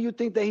 Why do you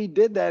think that he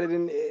did that?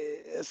 And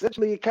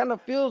essentially, it kind of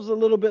feels a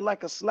little bit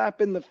like a slap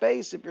in the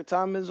face if your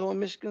time is on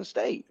Michigan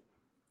State.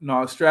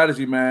 No, it's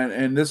strategy, man.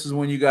 And this is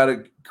when you got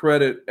to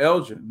credit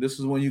Elgin. This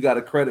is when you got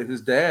to credit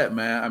his dad,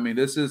 man. I mean,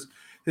 this is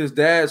his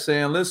dad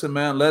saying, listen,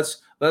 man,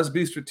 let's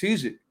be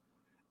strategic.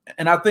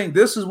 And I think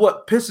this is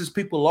what pisses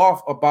people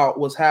off about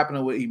what's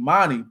happening with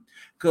Imani,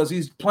 because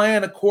he's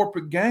playing a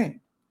corporate game.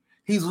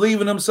 He's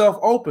leaving himself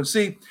open.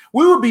 See,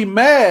 we would be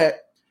mad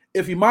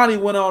if Imani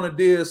went on and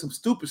did some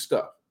stupid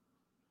stuff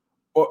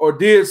or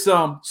did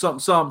some,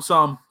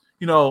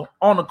 you know,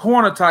 on the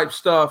corner type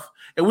stuff.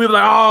 And we were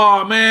like,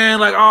 oh, man,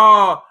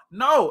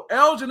 no,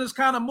 Elgin is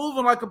kind of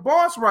moving like a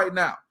boss right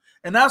now.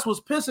 And that's what's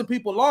pissing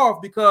people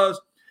off,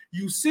 because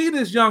you see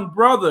this young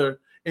brother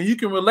and you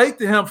can relate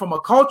to him from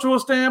a cultural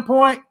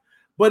standpoint,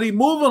 but he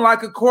moving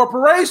like a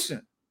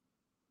corporation.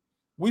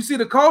 We see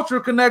the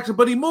cultural connection,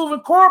 but he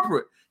moving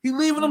corporate. He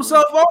leaving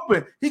himself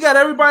open. He got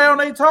everybody on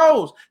their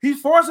toes.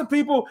 He's forcing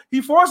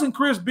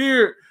Chris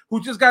Beard,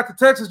 who just got the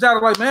Texas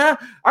job, like, man,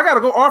 I got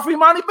to go offer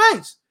Imani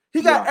Bates.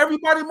 He got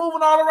everybody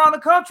moving all around the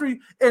country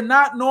and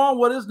not knowing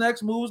what his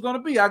next move is going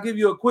to be. I'll give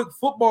you a quick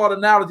football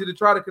analogy to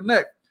try to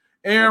connect.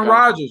 Aaron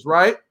Rodgers,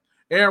 right?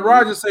 Aaron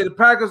Rodgers say, the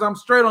Packers, I'm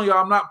straight on y'all.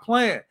 I'm not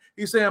playing.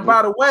 He's saying,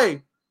 by the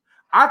way,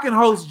 I can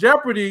host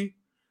Jeopardy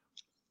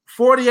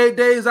 48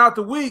 days out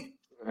the week,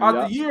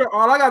 out the year.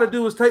 All I got to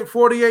do is take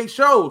 48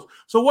 shows.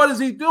 So what is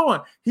he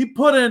doing? He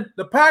putting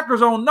the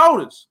Packers on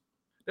notice.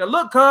 That,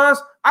 look,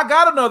 cuz, I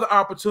got another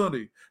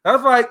opportunity.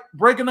 That's like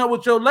breaking up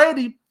with your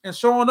lady and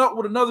showing up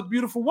with another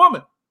beautiful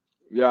woman.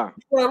 Yeah.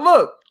 Like,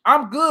 look,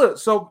 I'm good.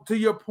 So to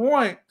your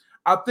point,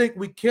 I think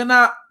we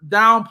cannot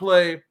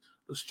downplay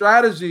the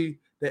strategy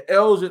that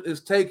Elgin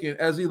is taking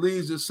as he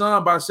leads his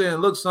son by saying,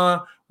 look,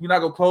 son, we're not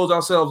going to close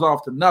ourselves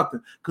off to nothing.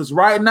 Because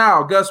right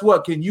now, guess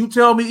what? Can you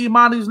tell me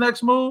Imani's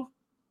next move?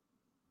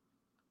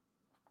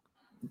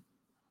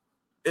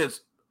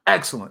 is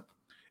excellent.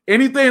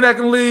 Anything that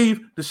can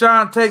leave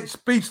Deshaun Tate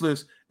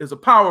speechless is a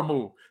power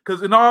move.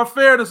 Because in all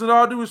fairness and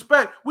all due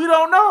respect, we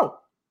don't know.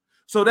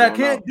 So that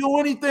can't do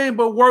anything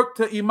but work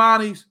to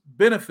Imani's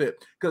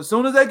benefit. Because as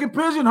soon as they can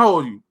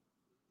pigeonhole you,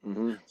 as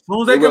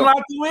soon as they can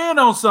lock you in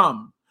on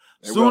something,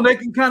 soon they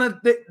can kind of,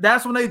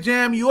 that's when they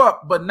jam you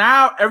up. But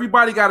now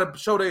everybody got to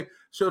show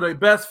their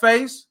best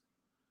face.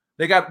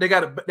 They got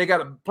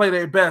to play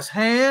their best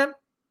hand.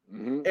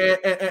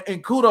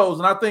 And kudos.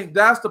 And I think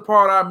that's the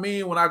part I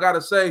mean when I got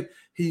to say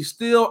he's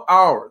still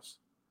ours.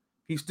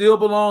 He still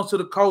belongs to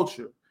the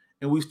culture.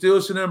 And we still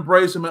should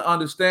embrace him and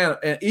understand him.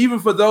 And even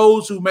for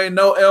those who may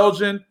know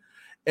Elgin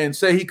and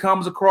say he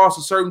comes across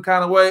a certain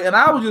kind of way, and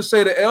I would just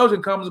say that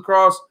Elgin comes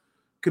across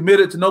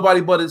committed to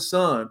nobody but his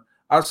son.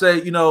 I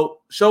say,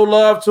 show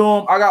love to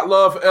him. I got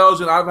love for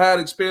Elgin. I've had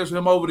experience with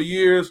him over the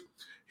years.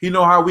 He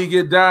know how we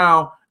get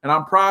down, and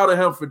I'm proud of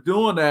him for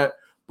doing that.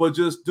 But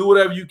just do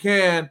whatever you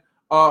can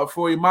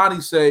for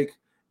Imani's sake.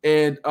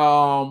 And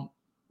the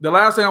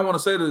last thing I want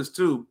to say to this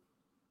too,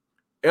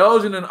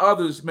 Elgin and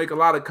others make a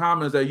lot of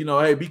comments that,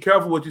 hey, be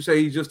careful what you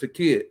say. He's just a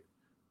kid.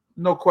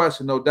 No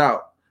question, no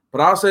doubt.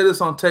 But I'll say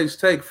this on Tate's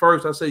Take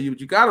first. I say you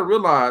got to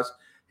realize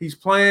he's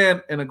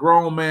playing in a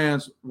grown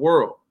man's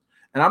world.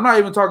 And I'm not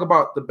even talking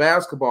about the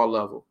basketball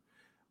level.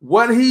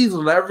 What he's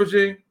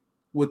leveraging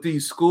with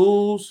these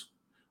schools,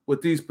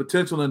 with these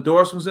potential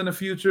endorsements in the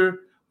future,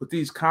 with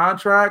these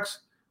contracts,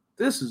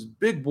 this is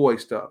big boy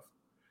stuff.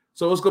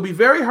 So it's going to be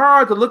very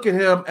hard to look at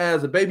him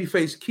as a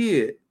baby-faced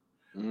kid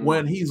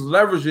when he's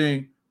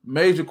leveraging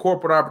major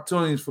corporate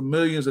opportunities for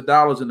millions of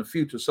dollars in the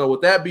future. So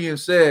with that being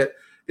said,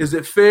 is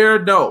it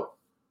fair? No.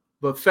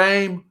 But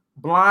fame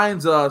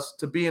blinds us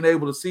to being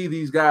able to see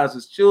these guys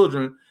as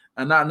children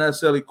and not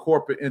necessarily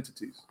corporate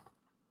entities.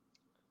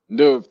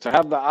 Dude, to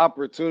have the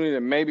opportunity to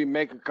maybe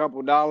make a couple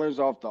dollars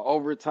off the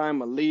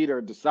overtime elite or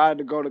decide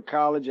to go to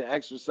college and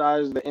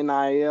exercise the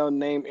NIL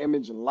name,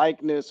 image, and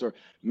likeness, or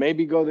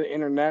maybe go the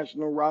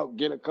international route,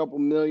 get a couple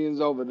millions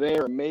over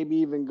there, or maybe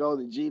even go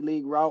the G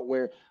League route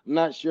where I'm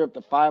not sure if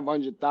the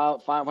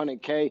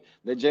 $500K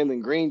that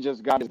Jalen Green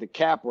just got is the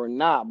cap or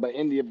not. But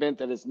in the event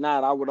that it's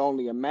not, I would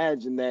only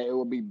imagine that it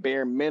will be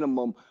bare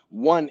minimum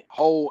one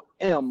whole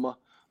M.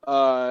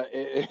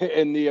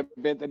 In the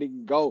event that he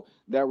can go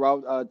that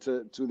route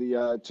to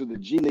the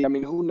G League. I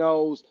mean, who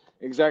knows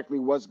exactly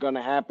what's going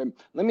to happen.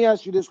 Let me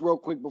ask you this real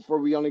quick before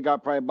we only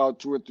got probably about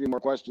 2 or 3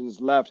 more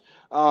questions left.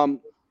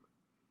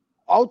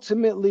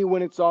 Ultimately,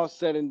 when it's all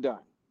said and done,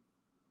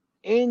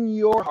 in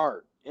your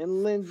heart,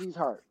 in Lindsay's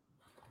heart,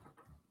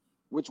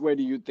 which way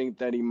do you think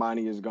that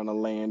Imani is going to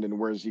land and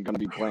where is he going to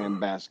be playing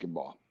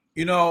basketball?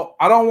 I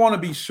don't want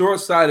to be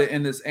short-sighted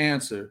in this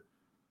answer.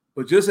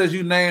 But just as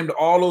you named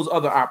all those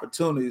other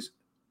opportunities,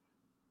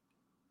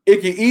 it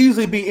can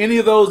easily be any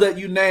of those that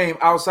you name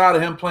outside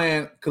of him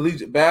playing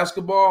collegiate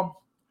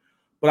basketball.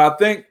 But I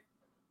think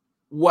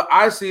what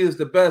I see is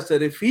the best,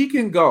 that if he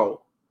can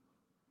go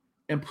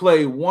and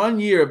play 1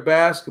 year of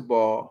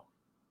basketball,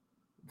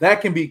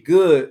 that can be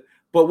good.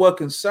 But what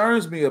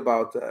concerns me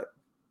about that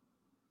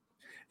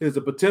is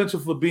the potential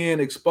for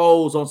being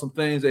exposed on some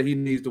things that he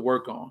needs to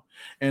work on.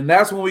 And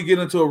that's when we get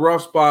into a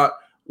rough spot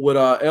with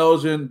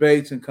Elgin,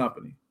 Bates, and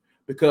company.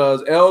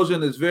 Because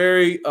Elgin is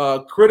very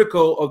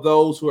critical of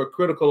those who are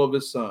critical of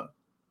his son.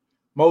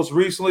 Most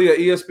recently,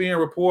 an ESPN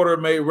reporter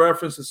made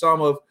reference to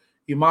some of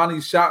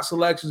Imani's shot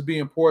selections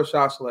being poor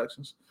shot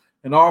selections.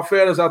 In all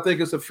fairness, I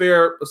think it's a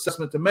fair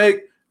assessment to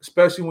make,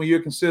 especially when you're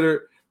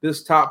considered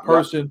this top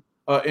person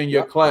in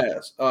your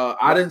class.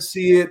 I didn't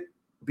see it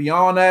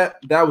beyond that.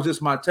 That was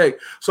just my take.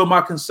 So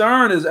my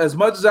concern is, as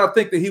much as I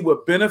think that he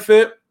would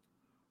benefit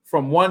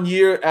from 1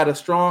 year at a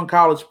strong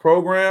college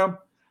program,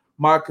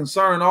 my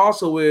concern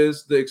also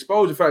is the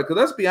exposure factor. Because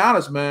let's be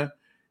honest, man,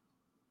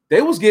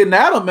 they was getting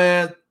at him,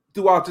 man,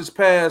 throughout this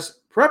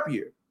past prep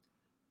year.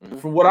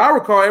 From what I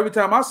recall, every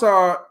time I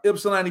saw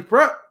Ypsilanti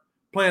Prep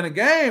playing a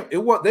game, they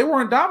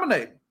weren't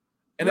dominating.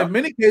 And in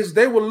many cases,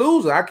 they were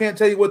losing. I can't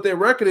tell you what their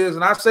record is.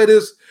 And I say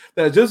this,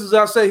 that just as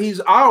I say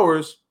he's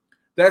ours,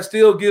 that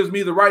still gives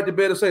me the right to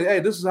be able to say, hey,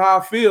 this is how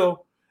I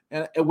feel,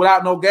 and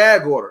without no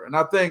gag order. And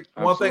I think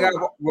one thing I've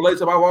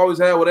always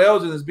had with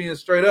Elgin is being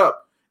straight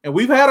up. And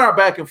we've had our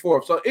back and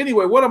forth. So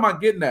anyway, what am I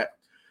getting at?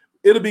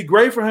 It'll be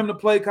great for him to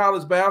play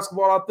college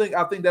basketball. I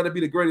think that'll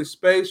be the greatest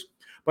space.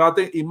 But I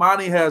think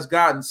Imani has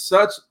gotten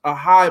such a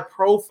high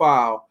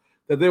profile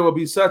that there will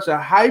be such a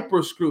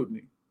hyper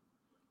scrutiny.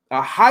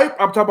 I'm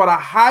talking about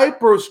a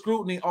hyper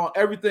scrutiny on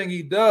everything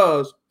he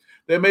does.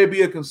 There may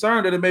be a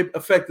concern that it may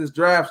affect his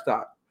draft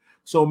stock.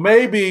 So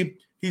maybe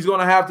he's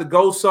going to have to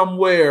go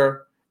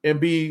somewhere and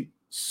be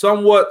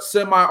somewhat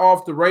semi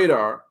off the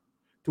radar,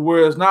 to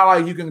where it's not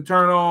like you can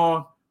turn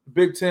on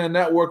Big Ten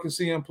Network and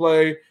see him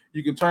play.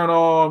 You can turn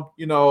on,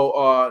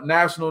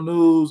 national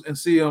news and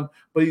see him,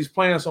 but he's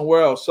playing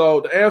somewhere else.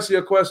 So to answer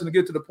your question, to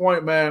get to the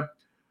point, man,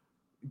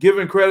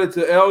 giving credit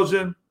to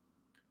Elgin,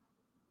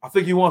 I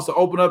think he wants to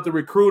open up the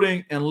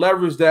recruiting and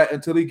leverage that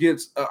until he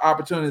gets an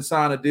opportunity to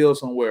sign a deal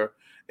somewhere.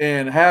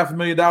 And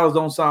 $500,000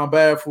 don't sound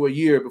bad for a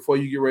year before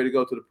you get ready to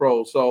go to the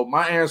pros. So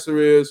my answer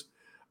is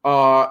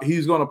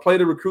He's going to play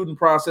the recruiting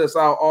process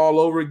out all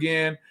over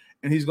again,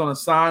 and he's going to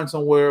sign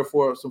somewhere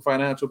for some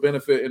financial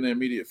benefit in the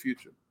immediate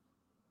future.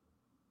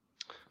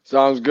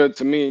 Sounds good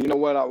to me. You know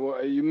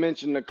what? You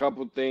mentioned a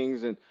couple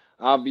things, and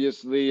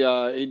obviously,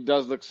 he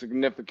does look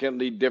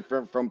significantly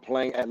different from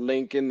playing at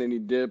Lincoln than he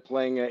did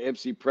playing at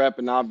Ipsy Prep,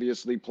 and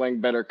obviously,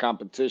 playing better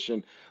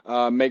competition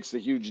makes a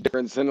huge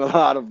difference in a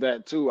lot of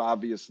that too.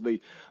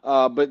 Obviously,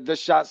 but the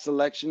shot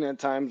selection at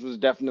times was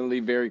definitely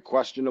very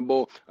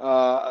questionable.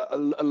 A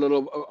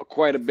little,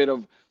 quite a bit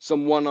of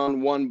some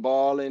one-on-one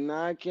ball, and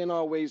I can't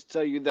always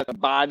tell you that the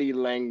body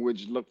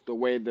language looked the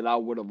way that I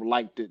would have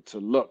liked it to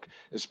look,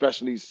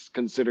 especially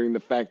considering the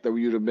fact that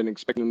we would have been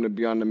expecting him to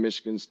be on the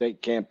Michigan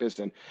State campus,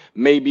 and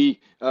maybe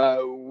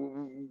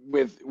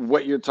with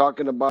what you're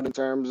talking about in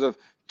terms of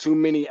too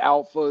many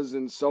alphas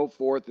and so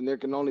forth, and there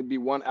can only be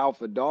one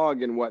alpha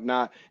dog and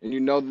whatnot. And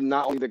you know,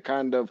 not only the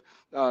kind of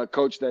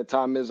coach that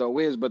Tom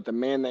Izzo is, but the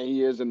man that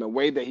he is and the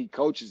way that he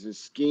coaches his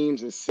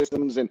schemes, his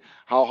systems, and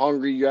how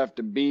hungry you have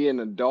to be in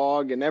a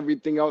dog and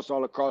everything else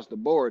all across the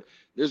board.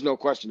 There's no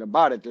question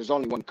about it. There's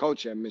only one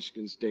coach at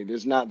Michigan State.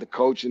 There's not the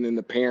coach and then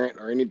the parent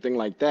or anything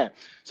like that.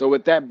 So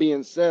with that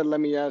being said,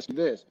 let me ask you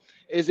this.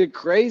 Is it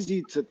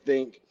crazy to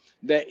think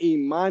that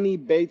Imani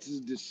Bates'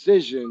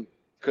 decision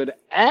could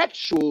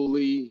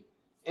actually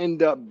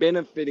end up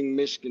benefiting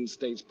Michigan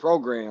State's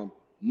program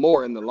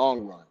more in the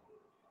long run?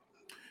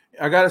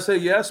 I got to say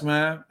yes,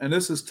 man. And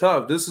this is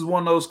tough. This is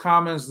one of those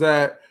comments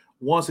that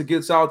once it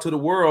gets out to the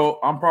world,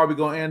 I'm probably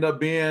going to end up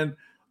being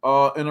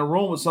in a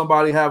room with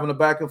somebody having a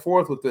back and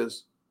forth with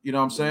this. You know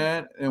what I'm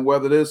saying? And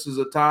whether this is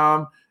a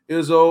Tom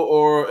Izzo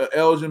or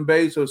Elgin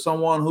Bates or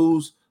someone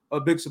who's a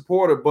big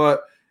supporter,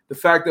 but the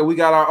fact that we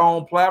got our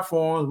own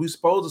platforms, we're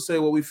supposed to say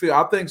what we feel.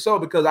 I think so,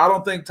 because I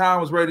don't think Tom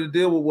was ready to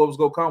deal with what was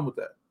going to come with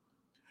that.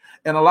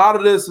 And a lot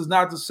of this is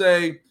not to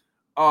say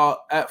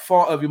at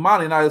fault of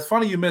Imani. Now, it's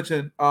funny you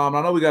mentioned, I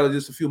know we got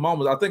just a few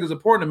moments. I think it's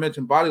important to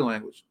mention body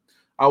language.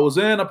 I was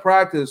in a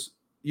practice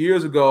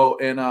years ago,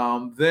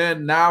 and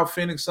then now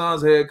Phoenix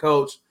Suns head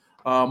coach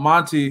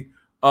Monty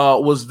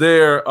was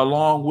there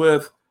along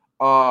with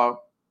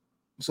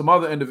some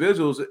other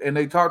individuals, and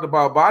they talked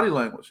about body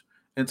language.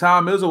 And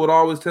Tom Izzo would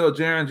always tell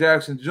Jaren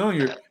Jackson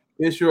Jr.,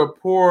 it's your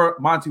poor,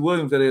 Monty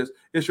Williams that is,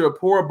 it's your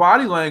poor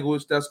body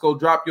language that's going to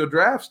drop your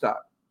draft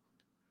stock.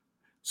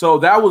 So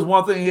that was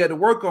one thing he had to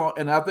work on.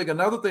 And I think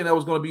another thing that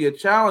was going to be a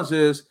challenge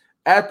is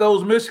at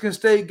those Michigan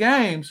State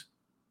games,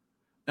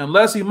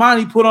 unless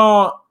Imani put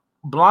on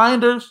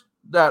blinders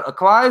that a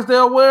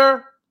Clydesdale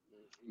wear,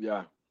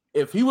 yeah,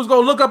 if he was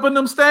going to look up in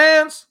them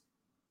stands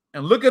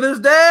and look at his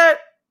dad,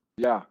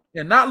 yeah,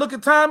 and not look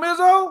at Tom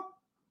Izzo,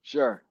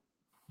 sure,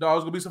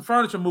 there's going to be some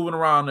furniture moving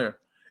around there.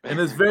 And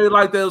it's very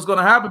likely that it's going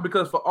to happen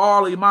because for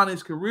all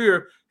Imani's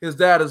career, his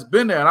dad has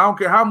been there. And I don't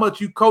care how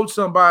much you coach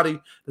somebody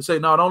to say,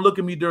 no, don't look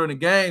at me during the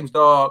games,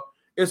 dog.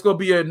 It's going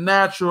to be a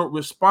natural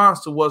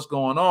response to what's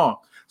going on.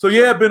 So,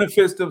 yeah, it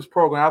benefits this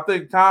program. I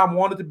think Tom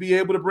wanted to be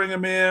able to bring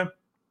him in.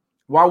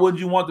 Why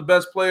wouldn't you want the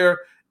best player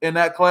in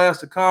that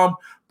class to come?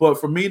 But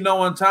for me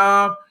knowing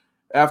Tom,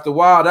 after a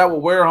while, that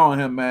will wear on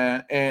him,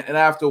 man. And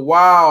after a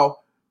while,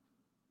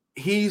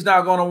 he's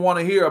not going to want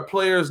to hear a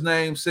player's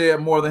name said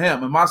more than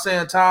him. Am I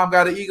saying Tom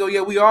got an ego?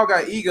 Yeah, we all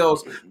got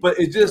egos, but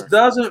it just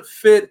doesn't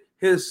fit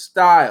his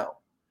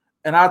style.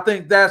 And I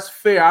think that's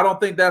fair. I don't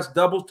think that's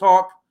double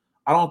talk.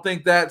 I don't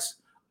think that's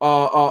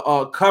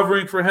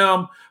covering for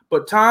him.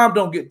 But Tom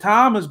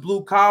is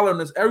blue collar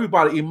and it's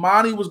everybody.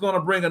 Imani was going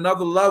to bring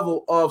another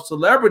level of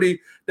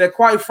celebrity that,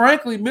 quite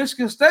frankly,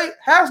 Michigan State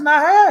has not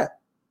had.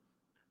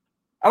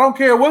 I don't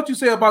care what you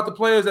say about the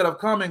players that have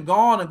come and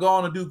gone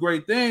to do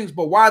great things,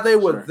 but why they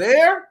were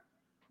there?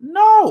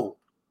 No.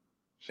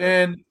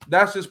 And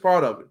that's just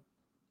part of it.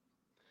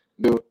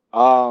 Dude,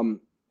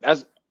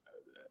 as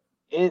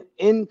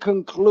in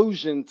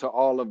conclusion to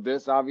all of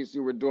this, obviously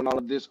we're doing all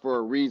of this for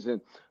a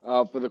reason,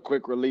 for the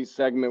quick release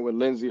segment with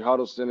Lindsey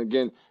Huddleston.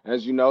 Again,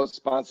 as you know,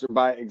 sponsored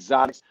by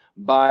Exotics,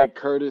 by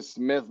Curtis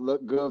Smith.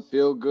 Look good,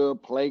 feel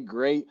good, play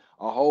great.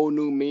 A whole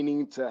new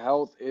meaning to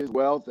health is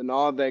wealth and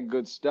all that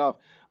good stuff.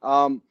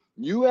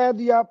 You had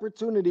the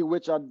opportunity,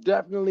 which I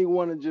definitely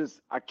want to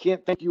I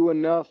can't thank you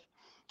enough.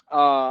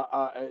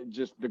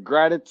 Just the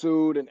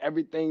gratitude and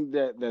everything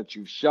that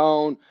you've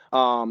shown.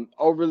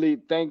 Overly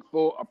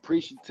thankful,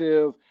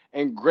 appreciative,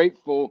 and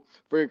grateful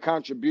for your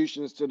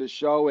contributions to the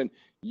show. And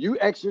you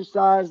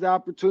exercised the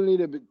opportunity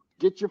to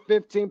get your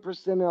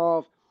 15%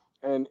 off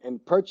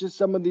and purchase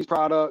some of these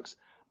products.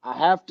 I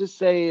have to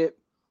say it.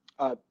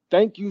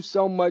 Thank you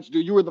so much,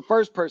 dude. You were the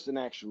first person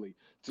actually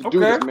to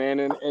do this, man.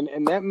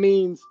 And that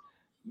means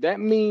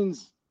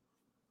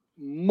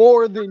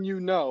more than you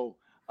know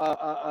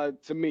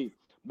to me.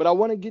 But I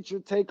want to get your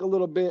take a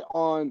little bit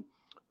on,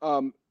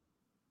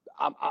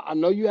 I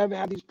know you haven't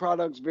had these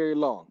products very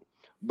long,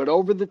 but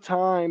over the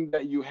time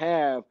that you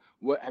have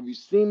you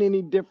seen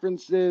any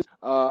differences?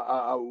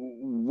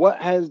 What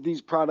has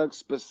these products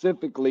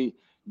specifically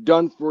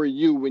done for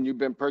you when you've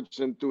been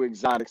purchasing through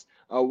Exotics?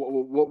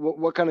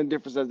 What kind of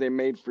difference has they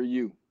made for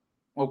you?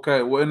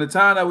 Okay, well, in the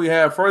time that we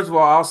have, first of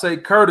all, I'll say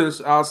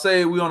Curtis. I'll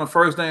say we on a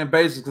first name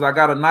basis because I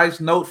got a nice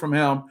note from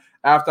him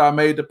after I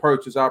made the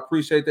purchase. I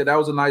appreciate that. That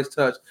was a nice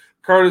touch.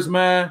 Curtis,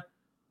 man,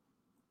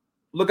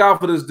 look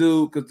out for this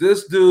dude because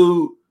this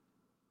dude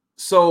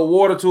sold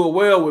water to a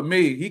well with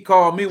me. He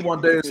called me one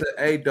day and said,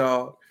 "Hey,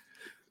 dog,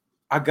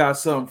 I got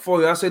something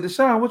for you." I said,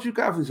 "Deshaun, what you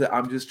got for me?" He said,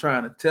 "I'm just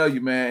trying to tell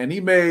you, man." And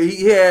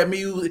he had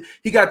me.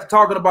 He got to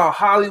talking about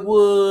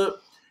Hollywood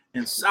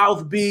and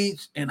South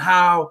Beach and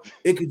how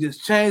it could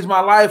just change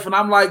my life. And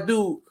I'm like,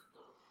 dude,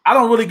 I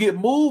don't really get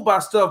moved by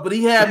stuff, but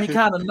he had me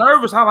kind of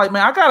nervous. I'm like,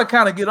 man, I gotta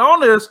kind of get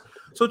on this.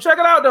 So check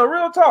it out, though.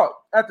 Real talk.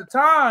 At the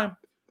time,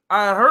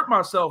 I had hurt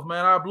myself,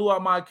 man. I blew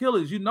out my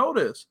Achilles. You know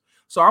this.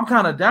 So I'm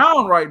kind of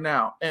down right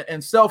now.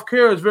 And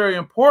self-care is very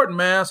important,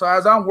 man. So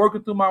as I'm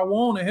working through my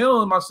wound and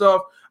healing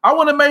myself, I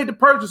wouldn't have made the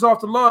purchase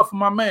off the love for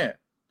my man.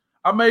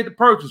 I made the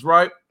purchase,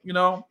 right? You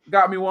know,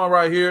 got me one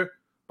right here.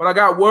 But I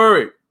got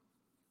worried.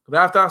 Because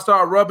after I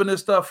started rubbing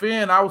this stuff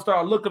in, I would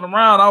start looking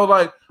around. I was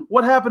like,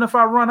 what happened if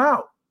I run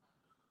out?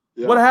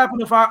 Yeah. What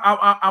happened if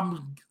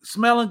I'm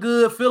smelling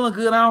good, feeling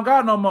good, I don't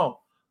got no more?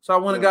 So I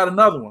went and got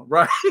another one,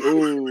 right?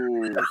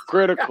 Ooh,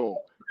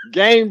 critical.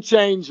 Game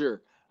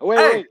changer.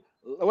 Wait.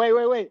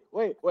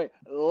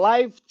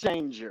 Life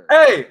changer.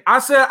 Hey, I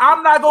said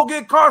I'm not gonna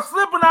get caught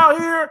slipping out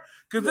here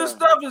because this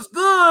stuff is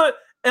good.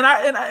 And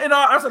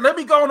I said, let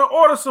me go and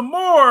order some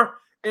more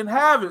and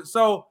have it.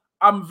 So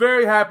I'm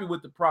very happy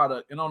with the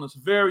product. And on this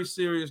very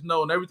serious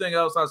note, and everything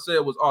else I said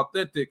was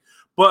authentic.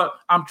 But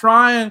I'm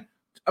trying.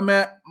 I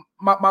mean,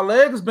 my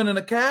leg has been in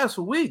a cast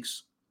for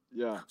weeks.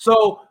 Yeah.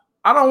 So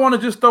I don't want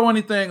to just throw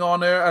anything on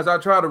there as I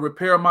try to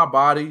repair my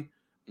body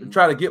and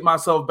try to get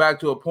myself back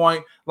to a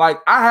point. Like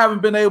I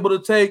haven't been able to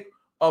take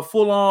a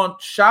full-on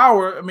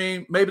shower. I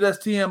mean, maybe that's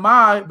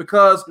TMI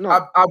because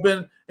I've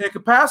been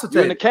incapacitated.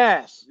 You're in a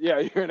cast. Yeah,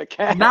 you're in a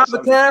cast. Now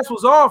the cast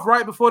was off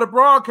right before the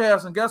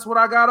broadcast, and guess what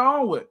I got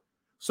on with?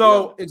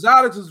 So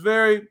Exotics is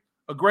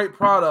a great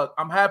product.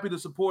 I'm happy to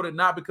support it,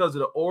 not because of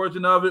the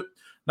origin of it,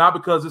 not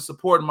because it's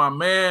supporting my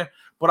man,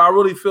 but I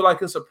really feel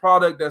like it's a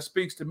product that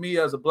speaks to me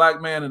as a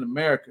black man in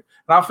America.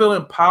 And I feel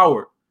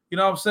empowered. You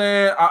know what I'm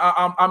saying?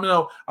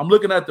 I'm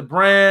looking at the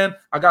brand.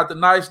 I got the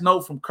nice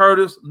note from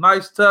Curtis,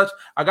 nice touch.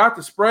 I got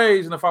the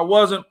sprays, and if I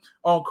wasn't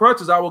on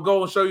crutches, I would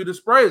go and show you the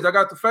sprays. I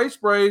got the face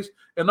sprays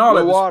and all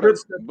blue that. Water.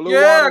 Blue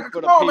water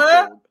for the people.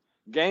 Man.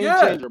 Game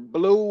changer.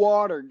 Blue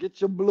water.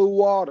 Get your blue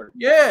water.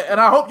 Yeah,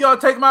 and I hope y'all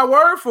take my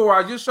word for it.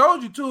 I just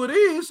showed you 2 of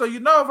these, so you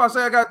know if I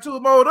say I got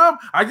 2 more of them,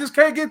 I just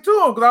can't get to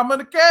them because I'm in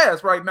the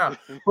cast right now.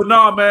 But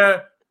no,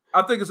 man,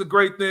 I think it's a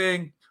great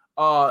thing.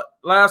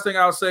 Last thing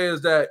I'll say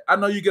is that I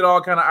know you get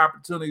all kind of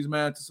opportunities,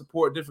 man, to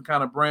support different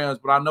kind of brands,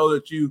 but I know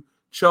that you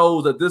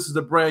chose that this is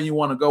the brand you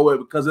want to go with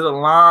because it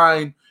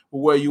aligned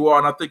with where you are.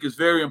 And I think it's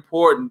very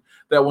important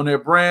that when there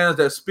are brands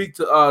that speak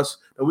to us,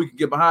 that we can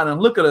get behind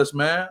and look at us,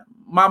 man.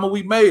 Mama,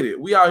 we made it.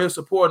 We out here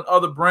supporting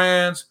other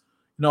brands,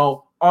 you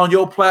know, on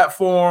your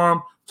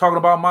platform, talking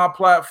about my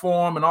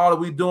platform and all that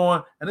we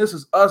doing. And this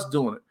is us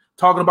doing it.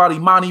 Talking about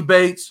Imani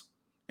Bates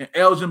and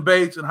Elgin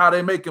Bates and how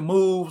they making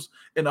moves.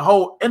 And the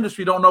whole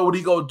industry don't know what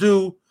he gonna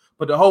do,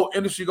 but the whole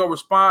industry gonna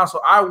respond. So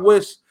I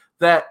wish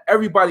that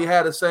everybody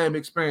had the same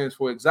experience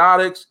for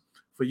Exotics,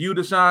 for you,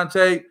 Deshaun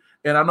Tate.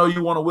 And I know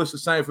you want to wish the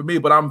same for me,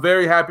 but I'm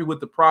very happy with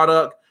the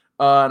product.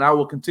 And I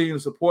will continue to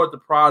support the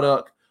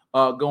product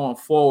going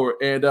forward.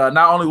 And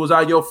not only was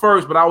I your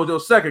first, but I was your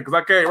second because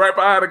I came right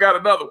behind and got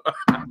another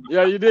one.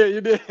 Yeah, you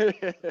did.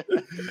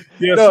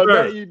 Yes, no,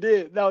 sir. that you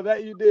did.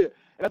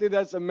 And I think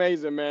that's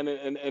amazing, man.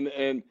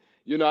 And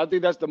you know, I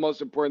think that's the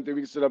most important thing.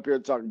 We can sit up here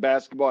and talk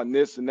basketball and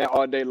this and that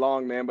all day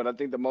long, man. But I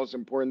think the most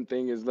important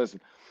thing is,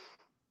 listen,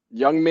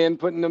 young men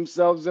putting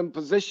themselves in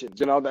positions.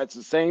 You know, that's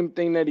the same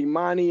thing that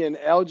Imani and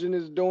Elgin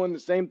is doing, the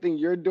same thing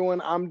you're doing,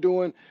 I'm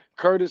doing,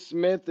 Curtis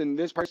Smith and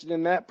this person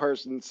and that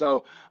person.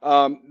 So,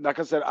 like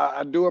I said,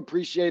 I do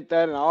appreciate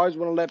that. And I always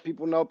want to let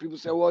people know. People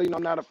say, well, you know,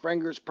 I'm not a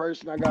Frangers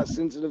person. I got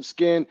sensitive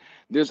skin.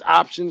 There's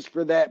options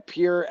for that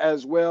pure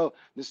as well.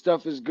 This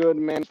stuff is good,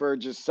 man, for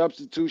just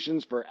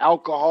substitutions for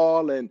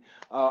alcohol and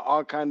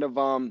all kind of,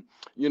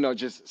 you know,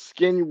 just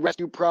skin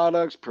rescue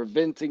products,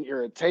 preventing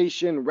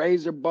irritation,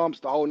 razor bumps,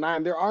 the whole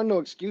nine. There are no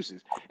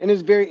excuses. And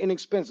it's very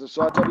inexpensive.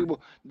 So I tell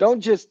people,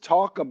 don't just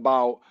talk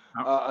about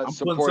I'm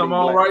supporting putting some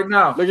on black. right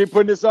now. Look, you're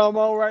putting this on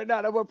right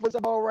now. That will put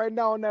some on right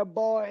now on that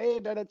bald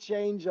head. That'll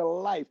change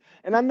your life.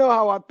 And I know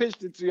how I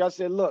pitched it to you. I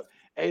said, look,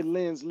 hey,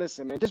 Lens,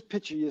 listen, man, just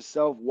picture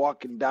yourself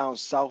walking down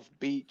South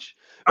Beach.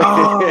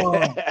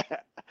 Oh,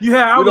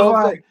 yeah, I was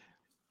like,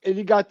 and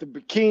you got the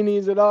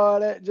bikinis and all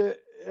that.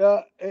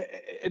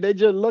 And they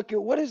just look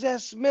at, what is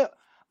that smell?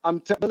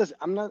 Listen,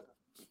 I'm not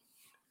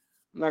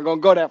gonna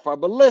go that far,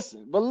 but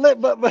listen, but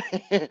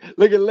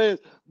look at Liz.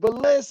 But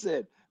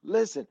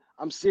listen,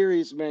 I'm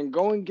serious, man.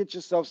 Go and get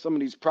yourself some of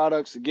these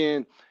products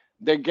again.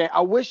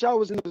 I wish I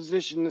was in a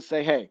position to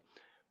say, hey,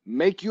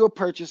 make you a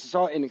purchase. It's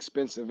all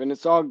inexpensive and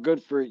it's all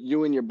good for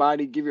you and your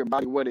body. Give your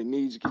body what it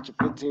needs. Get your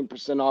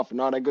 15% off and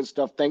all that good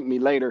stuff. Thank me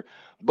later.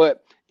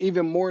 But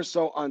even more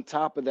so on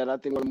top of that, I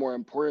think one of the more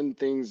important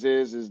things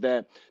is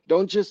that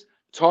don't just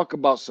talk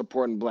about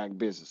supporting black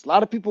business. A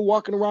lot of people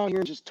walking around here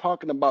and just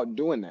talking about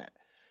doing that.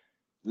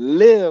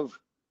 Live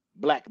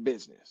black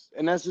business.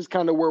 And that's just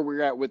kind of where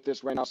we're at with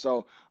this right now.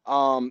 So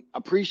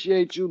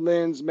appreciate you,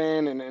 Lens,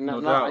 man. And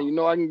No doubt. you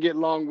know I can get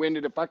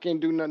long-winded. If I can't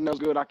do nothing else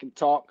good, I can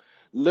talk.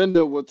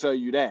 Linda will tell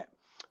you that.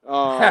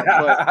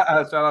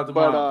 But Shout out to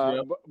moms.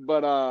 Yep.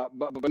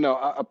 but no,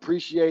 I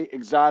appreciate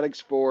Exotics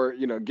for,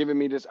 you know, giving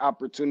me this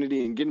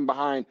opportunity and getting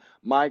behind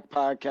my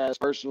podcast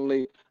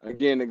personally.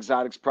 Again,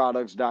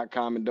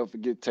 exoticsproducts.com, and don't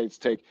forget Tate's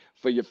Take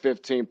for your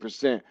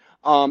 15%.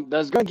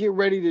 That's gonna get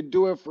ready to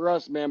do it for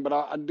us, man. But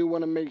I do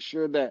want to make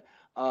sure that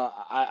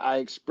I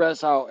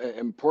express how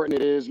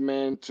important it is,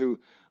 man, to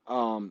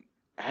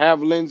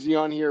have Lindsay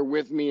on here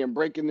with me and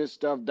breaking this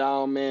stuff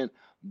down, man.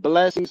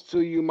 Blessings to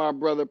you, my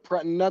brother.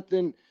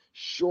 Nothing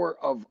short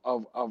of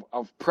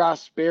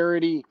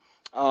prosperity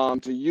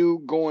to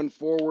you going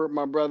forward,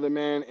 my brother,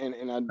 man.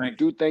 And I Thank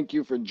do thank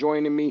you for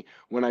joining me.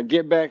 When I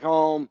get back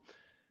home,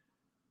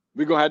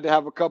 we're gonna have to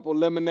have a couple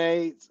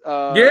lemonades.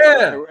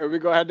 Yeah, And we're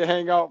gonna have to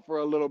hang out for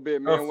a little bit, a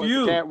man.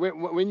 few.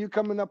 When you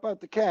coming up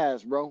out the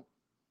cast, bro?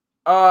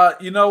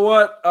 You know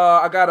what?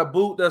 I got a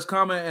boot that's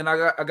coming, and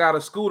I got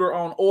a scooter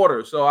on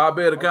order, so I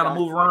better kind of Okay.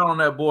 move around on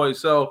that boy.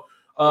 So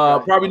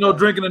Okay. probably no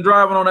drinking and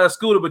driving on that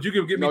scooter, but you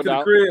can get me No to the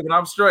doubt. crib, and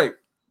I'm straight.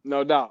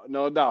 No doubt,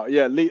 no doubt.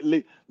 Yeah,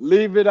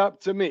 leave it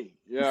up to me.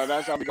 Yeah,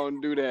 that's how we're gonna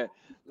do that.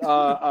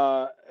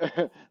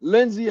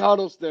 Lindsay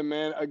Huddleston,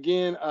 man.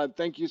 Again,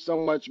 thank you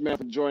so much, man,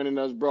 for joining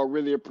us, bro.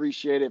 Really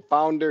appreciate it.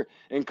 Founder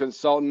and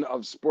consultant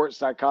of Sports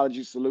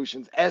Psychology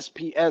Solutions,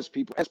 SPS,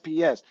 people.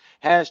 SPS.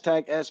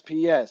 Hashtag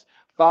SPS.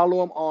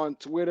 Follow him on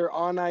Twitter,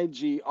 on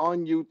IG,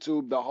 on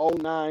YouTube, the whole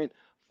nine.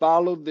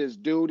 Follow this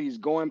dude. He's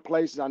going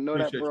places. I know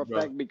that Appreciate for you, a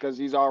brother. fact because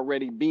he's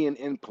already being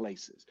in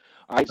places.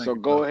 All right, Thank so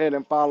you, go brother. ahead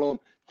and follow him.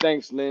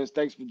 Thanks, Lens.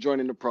 Thanks for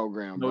joining the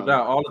program, No brother.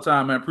 doubt, all the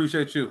time, man.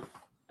 Appreciate you.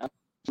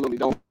 Absolutely,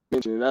 don't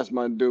mention it. That's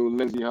my dude,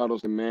 Lindsay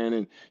Huddleston, man.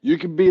 And you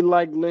can be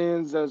like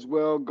Lens as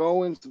well.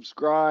 Go and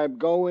subscribe.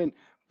 Go and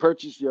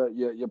purchase your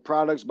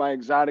products by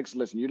Exotics.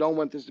 Listen, you don't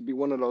want this to be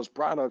one of those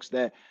products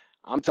that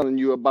I'm telling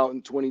you about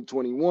in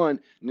 2021,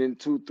 and then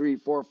 2, 3,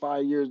 4,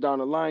 5 years down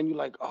the line, you're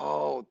like,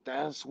 oh,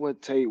 that's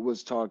what Tate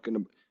was talking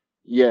about.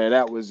 Yeah,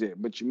 that was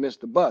it. But you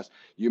missed the bus.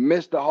 You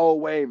missed the whole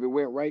wave. It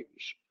went right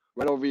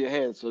over your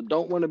head. So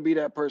don't want to be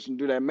that person.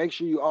 Do that. Make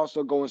sure you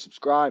also go and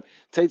subscribe.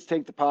 Tate's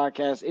Take the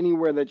podcast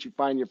anywhere that you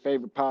find your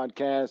favorite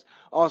podcast.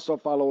 Also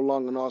follow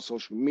along on all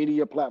social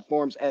media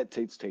platforms at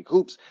Tate's Take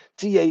Hoops.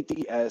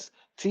 TATSTAKEHOOPS.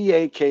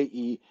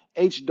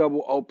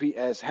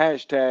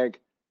 Hashtag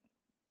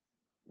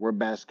where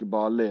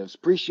basketball lives.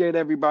 Appreciate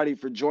everybody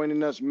for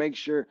joining us. Make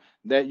sure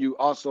that you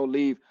also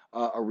leave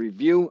a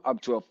review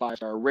up to a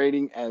 5-star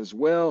rating as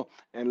well.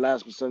 And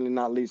last but certainly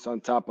not least, on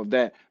top of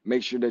that,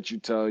 make sure that you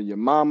tell your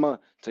mama,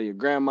 tell your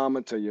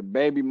grandmama, tell your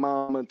baby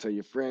mama, tell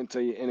your friend,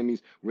 tell your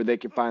enemies where they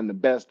can find the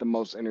best, the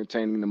most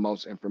entertaining, the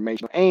most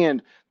informational,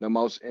 and the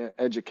most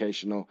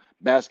educational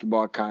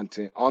basketball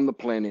content on the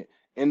planet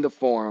in the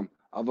form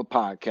of a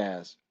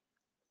podcast.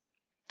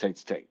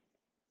 Tate's Take.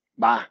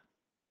 Bye.